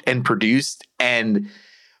conceived and produced. And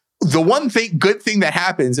the good thing that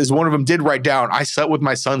happens is one of them did write down, I slept with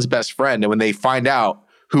my son's best friend. And when they find out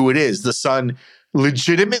who it is, the son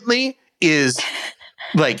legitimately is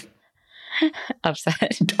like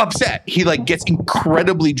upset. He like gets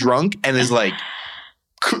incredibly drunk and is like,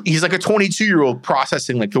 he's like a 22-year-old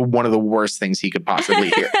processing like one of the worst things he could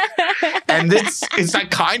possibly hear. And it's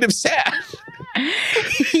like kind of sad.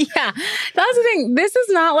 Yeah, that's the thing. This is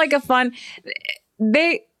not like a fun.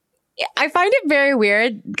 I find it very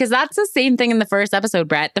weird because that's the same thing in the first episode,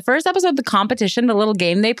 Brett. The first episode, the competition, the little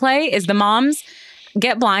game they play is the moms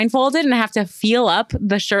get blindfolded and have to feel up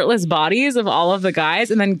the shirtless bodies of all of the guys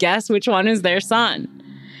and then guess which one is their son.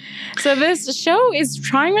 So this show is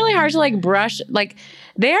trying really hard to like brush, like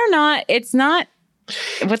they are not, it's not,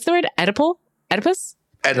 what's the word? Oedipus?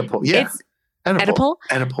 Oedipal, yeah. It's Oedipal?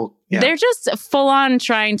 Oedipal, yeah. They're just full on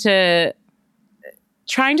trying to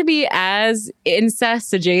be as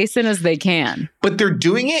incest adjacent as they can. But they're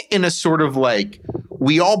doing it in a sort of like,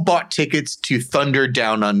 we all bought tickets to Thunder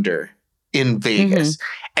Down Under in Vegas.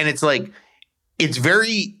 And it's like, it's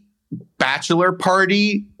very bachelor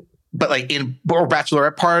party, but like or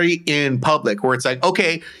bachelorette party in public, where it's like,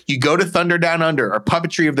 okay, you go to Thunder Down Under or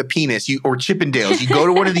Puppetry of the Penis, or Chippendales, you go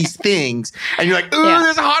to one of these things and you're like, ooh,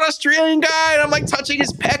 there's a hot Australian guy and I'm like touching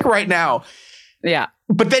his peck right now. Yeah.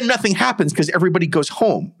 But then nothing happens because everybody goes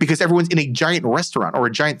home because everyone's in a giant restaurant or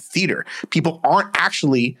a giant theater. People aren't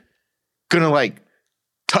actually going to like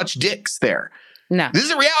touch dicks there. No. This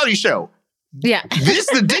is a reality show. Yeah.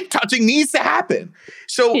 The dick touching needs to happen.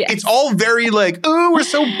 So it's all very like, oh, we're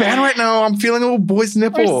so bad right now. I'm feeling a little boy's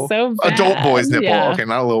nipple. We're so bad. Adult boy's nipple. Yeah. Okay,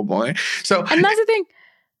 not a little boy. So, and that's the thing.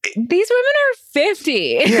 These women are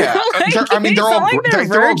 50. Yeah. Like, they're all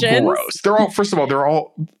virgins. Gross. They're all, first of all, they're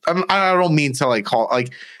all, I don't mean to like call,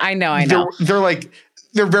 like. I know. They're like,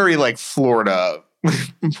 they're very like Florida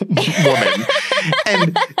woman.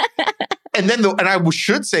 And then and I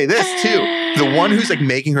should say this too, the one who's like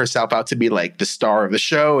making herself out to be like the star of the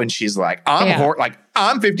show, and she's like,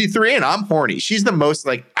 I'm 53 and I'm horny. She's the most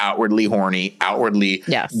like outwardly horny, outwardly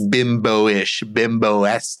bimbo-ish,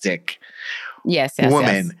 bimbo-estic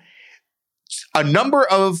woman. Yes. A number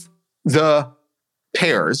of the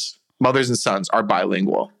pairs, mothers and sons, are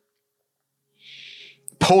bilingual.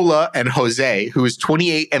 Pola and Jose, who is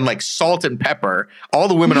 28 and like salt and pepper, all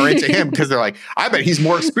the women are into him because they're like, I bet he's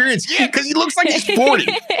more experienced. Yeah, because he looks like he's 40.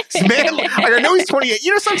 Man, like, I know he's 28.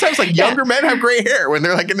 You know, sometimes like younger men have gray hair when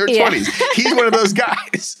they're like in their 20s. He's one of those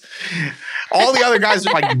guys. All the other guys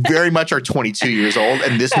are like very much are 22 years old,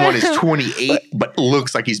 and this one is 28, but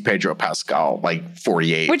looks like he's Pedro Pascal, like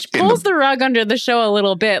 48. Which pulls the rug under the show a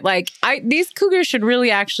little bit. Like these cougars should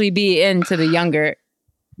really actually be into the younger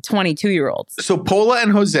 22-year-olds. So Pola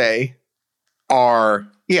and Jose are,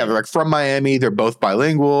 they're like from Miami. They're both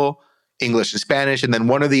bilingual, English and Spanish. And then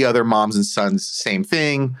one of the other moms and sons, same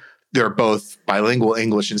thing. They're both bilingual,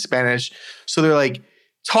 English and Spanish. So they're like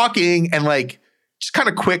talking and like just kind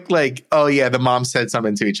of quick, like, oh yeah, the mom said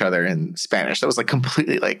something to each other in Spanish. That was like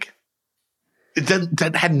completely like,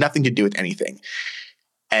 that had nothing to do with anything.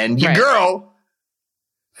 And your girl,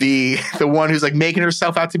 the one who's like making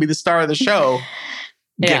herself out to be the star of the show,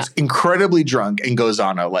 gets incredibly drunk and goes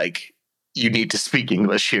on a like, you need to speak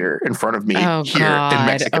English here in front of me in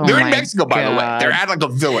Mexico. They're in Mexico, by the way. They're at like a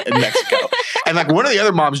villa in Mexico. And like one of the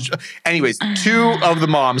other moms, anyways, two of the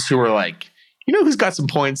moms who were like, you know who's got some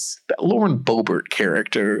points? That Lauren Boebert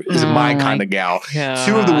character is my kind of gal. God.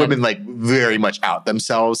 Two of the women like very much out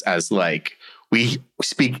themselves as like, we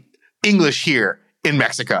speak English here in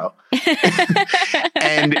Mexico.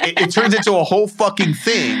 And it turns into a whole fucking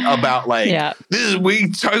thing about like, this is,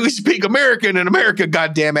 we speak American in America,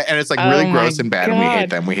 goddammit. And it's like really gross and bad.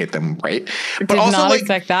 God. And we hate them, right? But did also not like,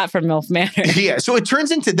 expect that from MILF Manor. Yeah. So it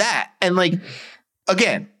turns into that. And like,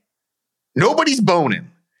 again, nobody's boning.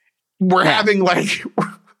 We're having like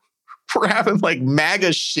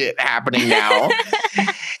MAGA shit happening now.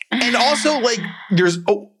 And also like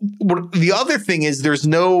the other thing is there's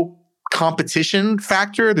no competition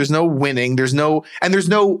factor. There's no winning. There's no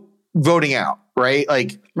voting out, right?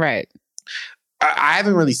 Like, right. I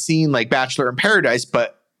haven't really seen like Bachelor in Paradise,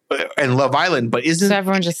 and Love Island, but so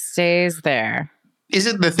everyone just stays there.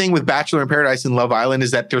 Isn't the thing with Bachelor in Paradise and Love Island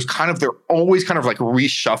is that they're always kind of like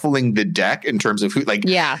reshuffling the deck in terms of who, like,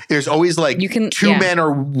 there's always like two men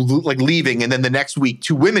are like leaving, and then the next week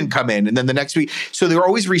 2 women come in, and then the next week. So they're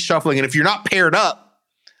always reshuffling. And if you're not paired up,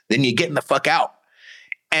 then you're getting the fuck out.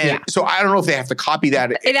 And so I don't know if they have to copy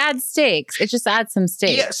that. It adds stakes. It just adds some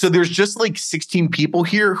stakes. Yeah. So there's just like 16 people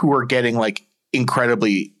here who are getting like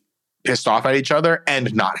incredibly pissed off at each other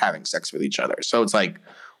and not having sex with each other. So it's like,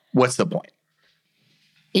 what's the point?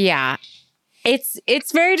 Yeah.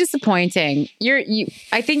 It's very disappointing.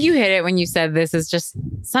 I think you hit it when you said this is just,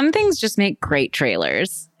 some things just make great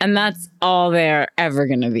trailers, and that's all they're ever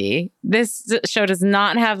going to be. This show does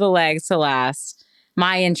not have the legs to last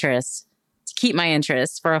keep my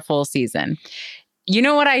interest for a full season. You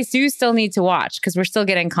know what I do still need to watch, because we're still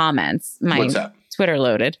getting comments. My What's that? Twitter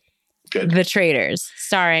loaded. Good. The Traitors,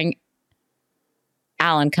 starring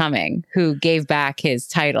Alan Cumming, who gave back his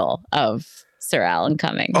title of Sir Alan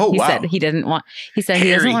Cumming. Oh, he wow. said he doesn't want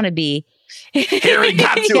to be Harry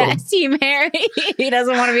got to him. Team Harry. He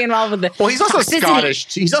doesn't want to be involved with the Well, he's also toxicity.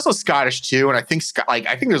 Scottish. He's also Scottish too, and I think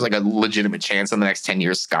there's like a legitimate chance in the next 10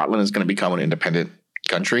 years Scotland is going to become an independent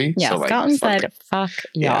country. Yeah, so, Scotland said, "Fuck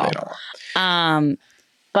y'all." Yeah, they don't.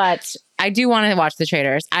 But I do want to watch The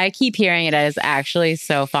Traitors. I keep hearing it is actually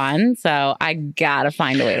so fun, so I gotta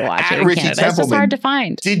find a way to watch it in Richie Canada. It's just Templeman, hard to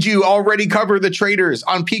find. Did you already cover The Traitors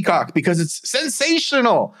on Peacock because it's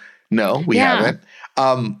sensational? No, we haven't.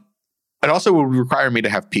 It also would require me to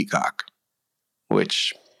have Peacock,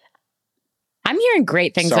 which I'm hearing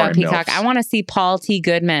great things about Peacock. I want to see Paul T.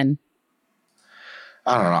 Goodman.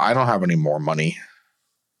 I don't know. I don't have any more money.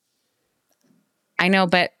 I know,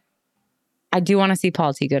 but I do want to see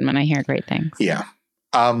Paul T. Goodman. I hear great things. Yeah.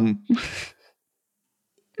 Do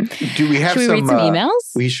we have should we read some emails?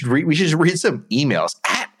 We should read some emails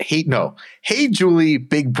at Hey Julie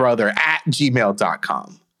Big Brother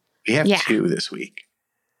 @gmail.com. We have 2 this week.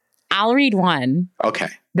 I'll read one. Okay.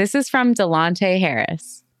 This is from Delonte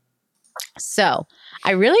Harris. So,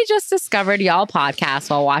 I really just discovered y'all podcast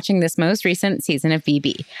while watching this most recent season of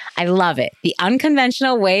BB. I love it. The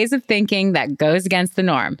unconventional ways of thinking that goes against the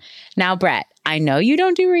norm. Now, Brett, I know you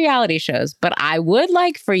don't do reality shows, but I would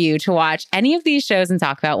like for you to watch any of these shows and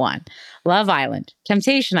talk about one. Love Island,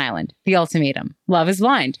 Temptation Island, The Ultimatum, Love is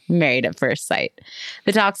Blind, Married at First Sight.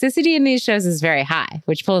 The toxicity in these shows is very high,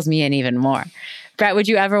 which pulls me in even more. Brett, would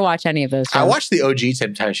you ever watch any of those shows? I watched the OG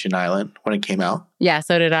Temptation Island when it came out. Yeah,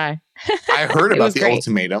 so did I. I heard about The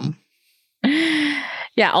Ultimatum.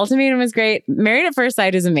 Yeah, Ultimatum is great. Married at First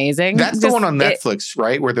Sight is amazing. That's the one on Netflix,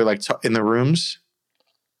 right? Where they're like in the rooms.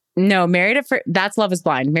 No, that's Love is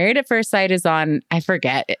Blind. Married at First Sight is on, I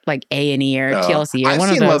forget, like A&E or TLC or I've one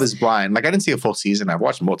of seen those. Love is Blind. Like I didn't see a full season. I've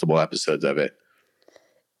watched multiple episodes of it.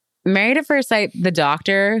 Married at First Sight, the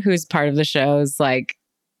doctor who's part of the show's like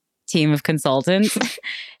team of consultants,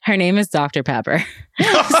 her name is Dr. Pepper.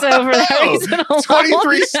 So for that reason alone,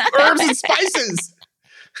 23 herbs and spices.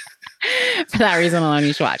 For that reason alone,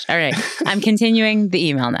 you should watch. All right. I'm continuing the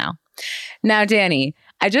email now. Now, Danny,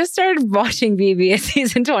 I just started watching BB at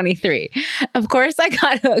season 23. Of course, I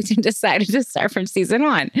got hooked and decided to start from season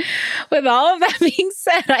 1. With all of that being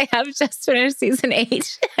said, I have just finished season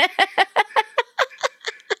 8.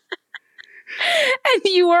 And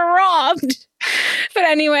you were robbed. But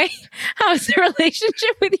anyway, how's the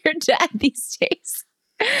relationship with your dad these days?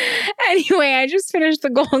 Anyway, I just finished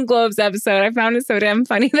the Golden Globes episode. I found it so damn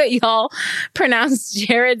funny that y'all pronounced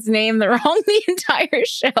Jared's name the wrong the entire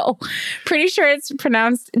show. Pretty sure it's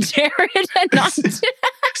pronounced Jared and not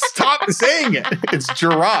Stop saying it. It's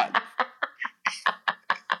Gerard.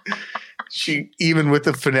 She, even with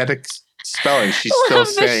the phonetic spelling, she's still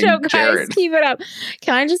saying show, guys. Jared. Keep it up.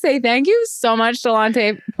 Can I just say thank you so much,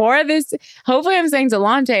 Delonte, for this. Hopefully I'm saying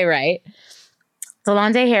Delonte right.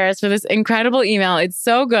 Delonte Harris for this incredible email. It's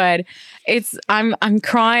so good. I'm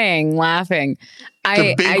crying, laughing.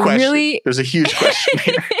 I really there's a huge question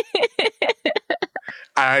here.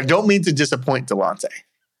 I don't mean to disappoint Delonte.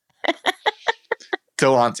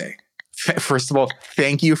 Delonte, first of all,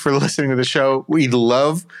 thank you for listening to the show. We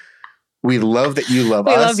love that you love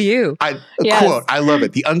us. We love you. Quote, I love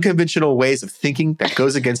it. The unconventional ways of thinking that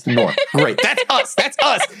goes against the norm. Great. That's us. That's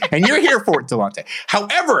us. And you're here for it, Delonte.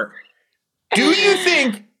 However, do you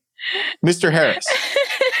think, Mr. Harris,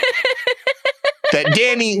 that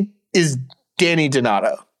Danny is Danny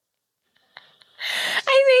Donato?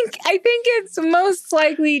 I think it's most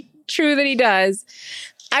likely true that he does.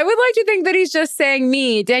 I would like to think that he's just saying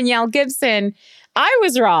me, Danielle Gibson, I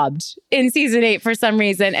was robbed in season 8 for some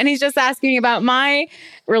reason. And he's just asking about my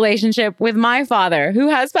relationship with my father, who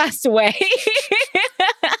has passed away.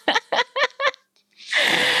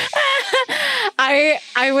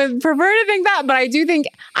 I would prefer to think that, but I do think,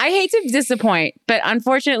 I hate to disappoint, but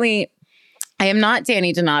unfortunately, I am not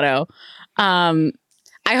Danny Donato. I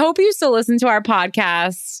hope you still listen to our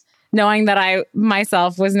podcast, knowing that I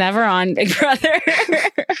myself was never on Big Brother.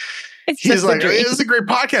 He's like, this is a great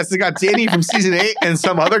podcast. They got Danny from season 8 and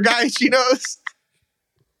some other guy she knows.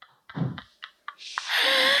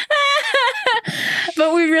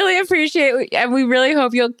 But we really appreciate and we really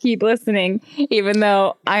hope you'll keep listening, even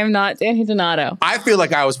though I'm not Danny Donato. I feel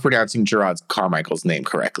like I was pronouncing Gerard Carmichael's name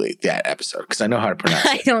correctly that episode because I know how to pronounce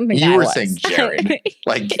it. I don't think you I were was. saying Jared,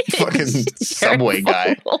 like fucking Subway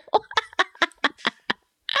guy.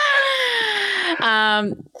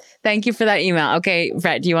 Thank you for that email. Okay,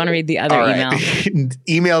 Brett, do you want to read the other email?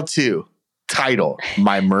 Email 2, title,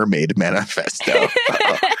 My Mermaid Manifesto.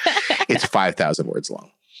 It's 5,000 words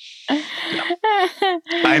long.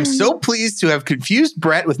 I'm so pleased to have confused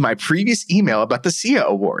Brett with my previous email about the SIA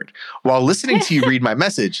Award. While listening to you read my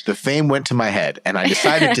message, the fame went to my head, and I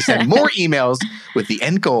decided to send more emails with the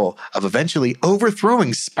end goal of eventually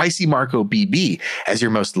overthrowing Spicy Marco BB as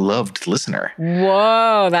your most loved listener.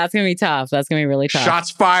 Whoa, that's going to be tough. That's going to be really tough.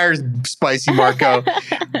 Shots fired, Spicy Marco.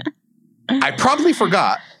 I promptly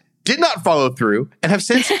forgot, did not follow through, and have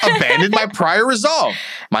since abandoned my prior resolve.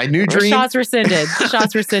 My new dream. Shots rescinded.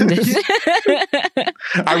 Shots rescinded.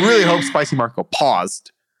 I really hope Spicy Marco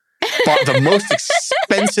paused. Bought the most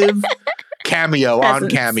expensive cameo on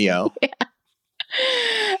Cameo. Yeah.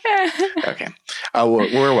 Okay.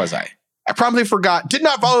 Where was I? I promptly forgot, did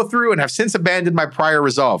not follow through, and have since abandoned my prior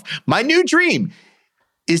resolve. My new dream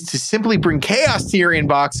is to simply bring chaos to your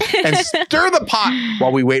inbox and stir the pot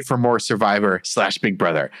while we wait for more Survivor/Big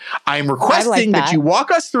Brother. I'm requesting that you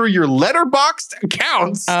walk us through your Letterboxd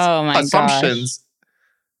accounts, assumptions,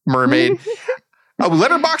 Mermaid,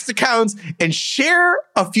 Letterboxd accounts, and share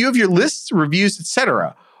a few of your lists, reviews,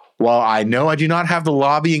 etc. While I know I do not have the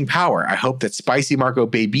lobbying power, I hope that Spicy Marco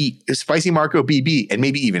BB, and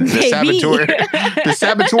maybe even the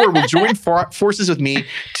Saboteur will join forces with me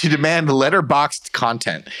to demand Letterboxd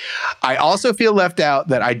content. I also feel left out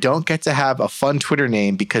that I don't get to have a fun Twitter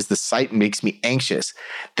name because the site makes me anxious.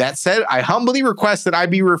 That said, I humbly request that I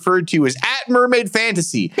be referred to as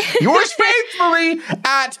 @MermaidFantasy. Yours faithfully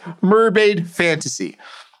 @MermaidFantasy.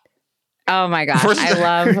 Oh my gosh, I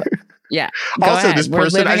love... Yeah. Also, ahead. this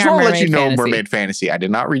person, I just want to let you know, Mermaid Fantasy, I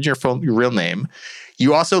did not read your real name.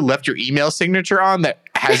 You also left your email signature on that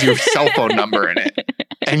has your cell phone number in it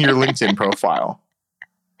and your LinkedIn profile.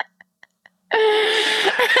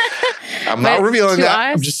 I'm not revealing that.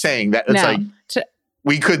 I'm just saying that it's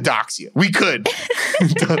we could dox you. We could.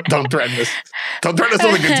 Don't threaten us. Don't threaten us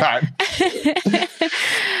with a good time.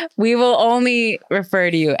 We will only refer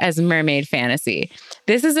to you as Mermaid Fantasy.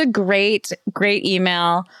 This is a great, great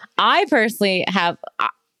email. I personally have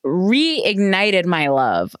reignited my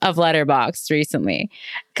love of Letterboxd recently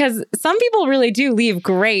because some people really do leave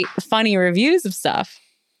great, funny reviews of stuff.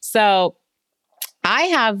 So I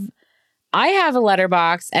have a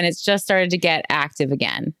Letterboxd and it's just started to get active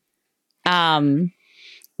again.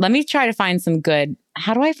 Let me try to find some good.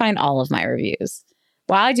 How do I find all of my reviews?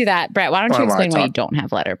 While I do that, Brett, why don't you explain why you don't have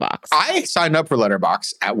Letterboxd? I signed up for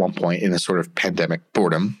Letterboxd at one point in a sort of pandemic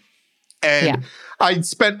boredom. And I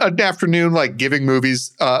spent an afternoon like giving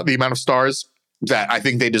movies the amount of stars that I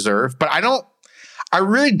think they deserve. But I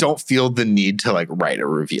really don't feel the need to like write a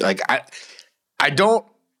review. Like I don't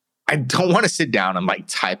want to sit down and like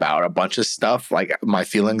type out a bunch of stuff, like my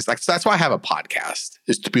feelings. Like, so that's why I have a podcast,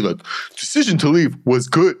 is to be like, Decision to Leave was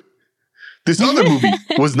good. This other movie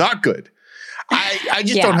was not good. I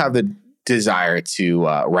just don't have the desire to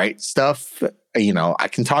write stuff. You know, I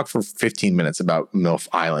can talk for 15 minutes about MILF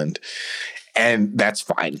Island, and that's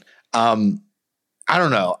fine. I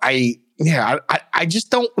don't know. I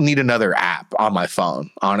just don't need another app on my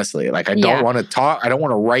phone, honestly. Like, I don't want to talk. I don't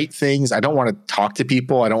want to write things. I don't want to talk to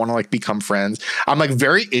people. I don't want to like become friends. I'm like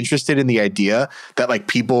very interested in the idea that like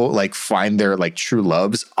people like find their like true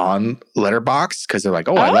loves on Letterboxd because they're like,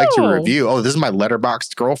 I liked your review. Oh, this is my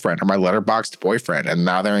Letterboxd girlfriend or my Letterboxd boyfriend. And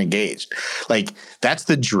now they're engaged. Like, that's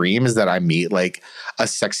the dream, is that I meet like a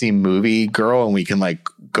sexy movie girl and we can like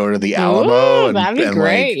go to the Alamo and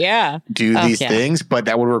great. Like, do these things. But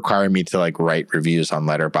that would require me to like write reviews on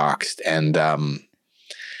Letterboxd, and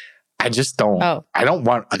I just don't. I don't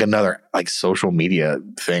want like another like social media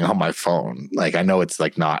thing on my phone. Like, I know it's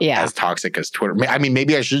like not as toxic as Twitter. I mean,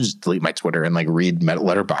 maybe I should just delete my Twitter and like read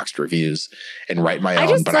Letterboxd reviews and write my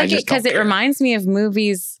own. But I just because it reminds me of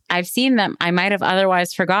movies I've seen that I might have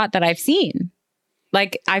otherwise forgot that I've seen.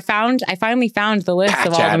 Like, I finally found the list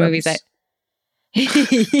of all the movies that.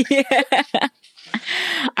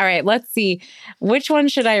 All right, let's see. Which one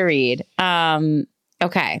should I read?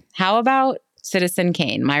 Okay, how about Citizen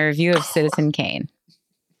Kane? My review of Citizen Kane.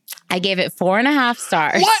 I gave it 4.5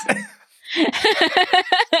 stars. What?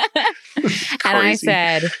 And I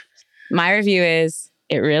said, my review is,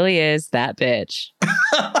 it really is that bitch.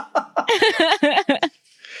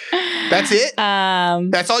 That's it?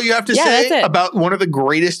 That's all you have to say about one of the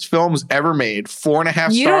greatest films ever made. 4.5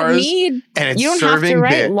 stars. You don't have to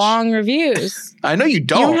write long reviews. I know you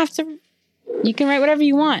don't. You don't have to. You can write whatever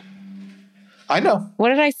you want. I know. What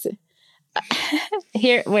did I say?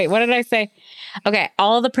 What did I say? Okay,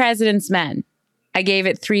 All the President's Men. I gave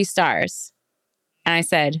it 3 stars. And I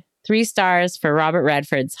said, 3 stars for Robert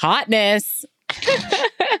Redford's hotness.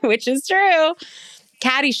 Which is true.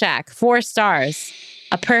 Caddyshack, 4 stars.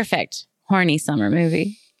 A perfect horny summer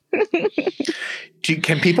movie.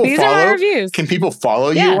 Can people These are my follow? reviews. Can people follow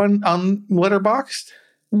you on Letterboxd?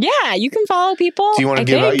 Yeah, you can follow people. Do you want to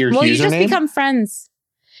give out your username? You just become friends.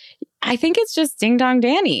 I think it's just Ding Dong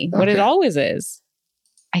Danny, what it always is.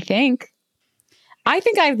 I think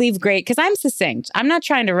I leave great because I'm succinct. I'm not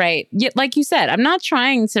trying to write, like you said, I'm not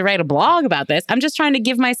trying to write a blog about this. I'm just trying to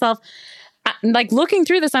give myself, like looking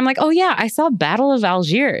through this, I'm like, oh yeah, I saw Battle of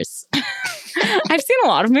Algiers. I've seen a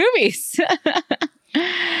lot of movies.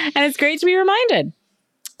 And it's great to be reminded.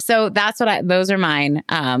 So that's those are mine.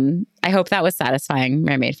 I hope that was satisfying,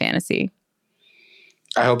 Mermaid Fantasy.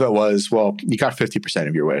 I hope it was. Well, you got 50%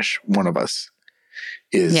 of your wish. One of us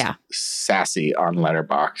is sassy on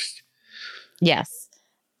Letterboxd. Yes.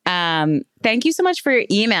 Thank you so much for your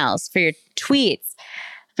emails, for your tweets,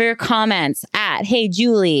 for your comments at Hey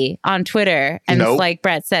Julie on Twitter. And like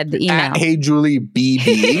Brett said, the email. At Hey Julie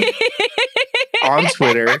BB on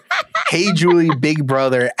Twitter. Hey Julie Big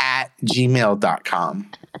Brother at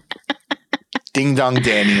gmail.com. Ding Dong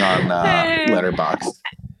Danny on Letterboxd.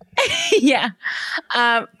 Yeah.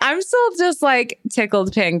 I'm still just like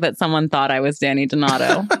tickled pink that someone thought I was Danny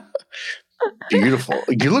Donato. Beautiful.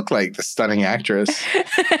 You look like the stunning actress,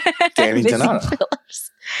 Danny Donato.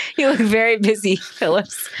 Phillips. You look very busy,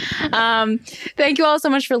 Phillips. Thank you all so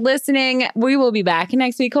much for listening. We will be back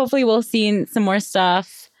next week. Hopefully we'll see some more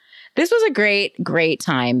stuff. This was a great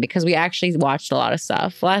time because we actually watched a lot of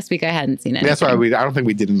stuff. Last week I hadn't seen it. That's why I don't think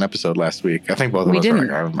we did an episode last week. I think both of us were like,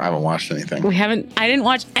 I haven't watched anything. I didn't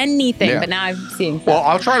watch anything, but now I've seen stuff. Well,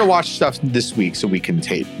 I'll try to watch stuff this week so we can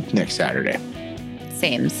tape next Saturday.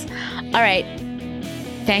 Sames. All right.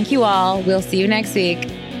 Thank you all. We'll see you next week.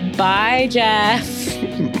 Bye, Jeff.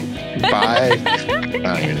 Bye. I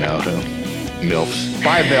don't even know who. MILFs.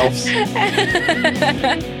 Bye, MILFs.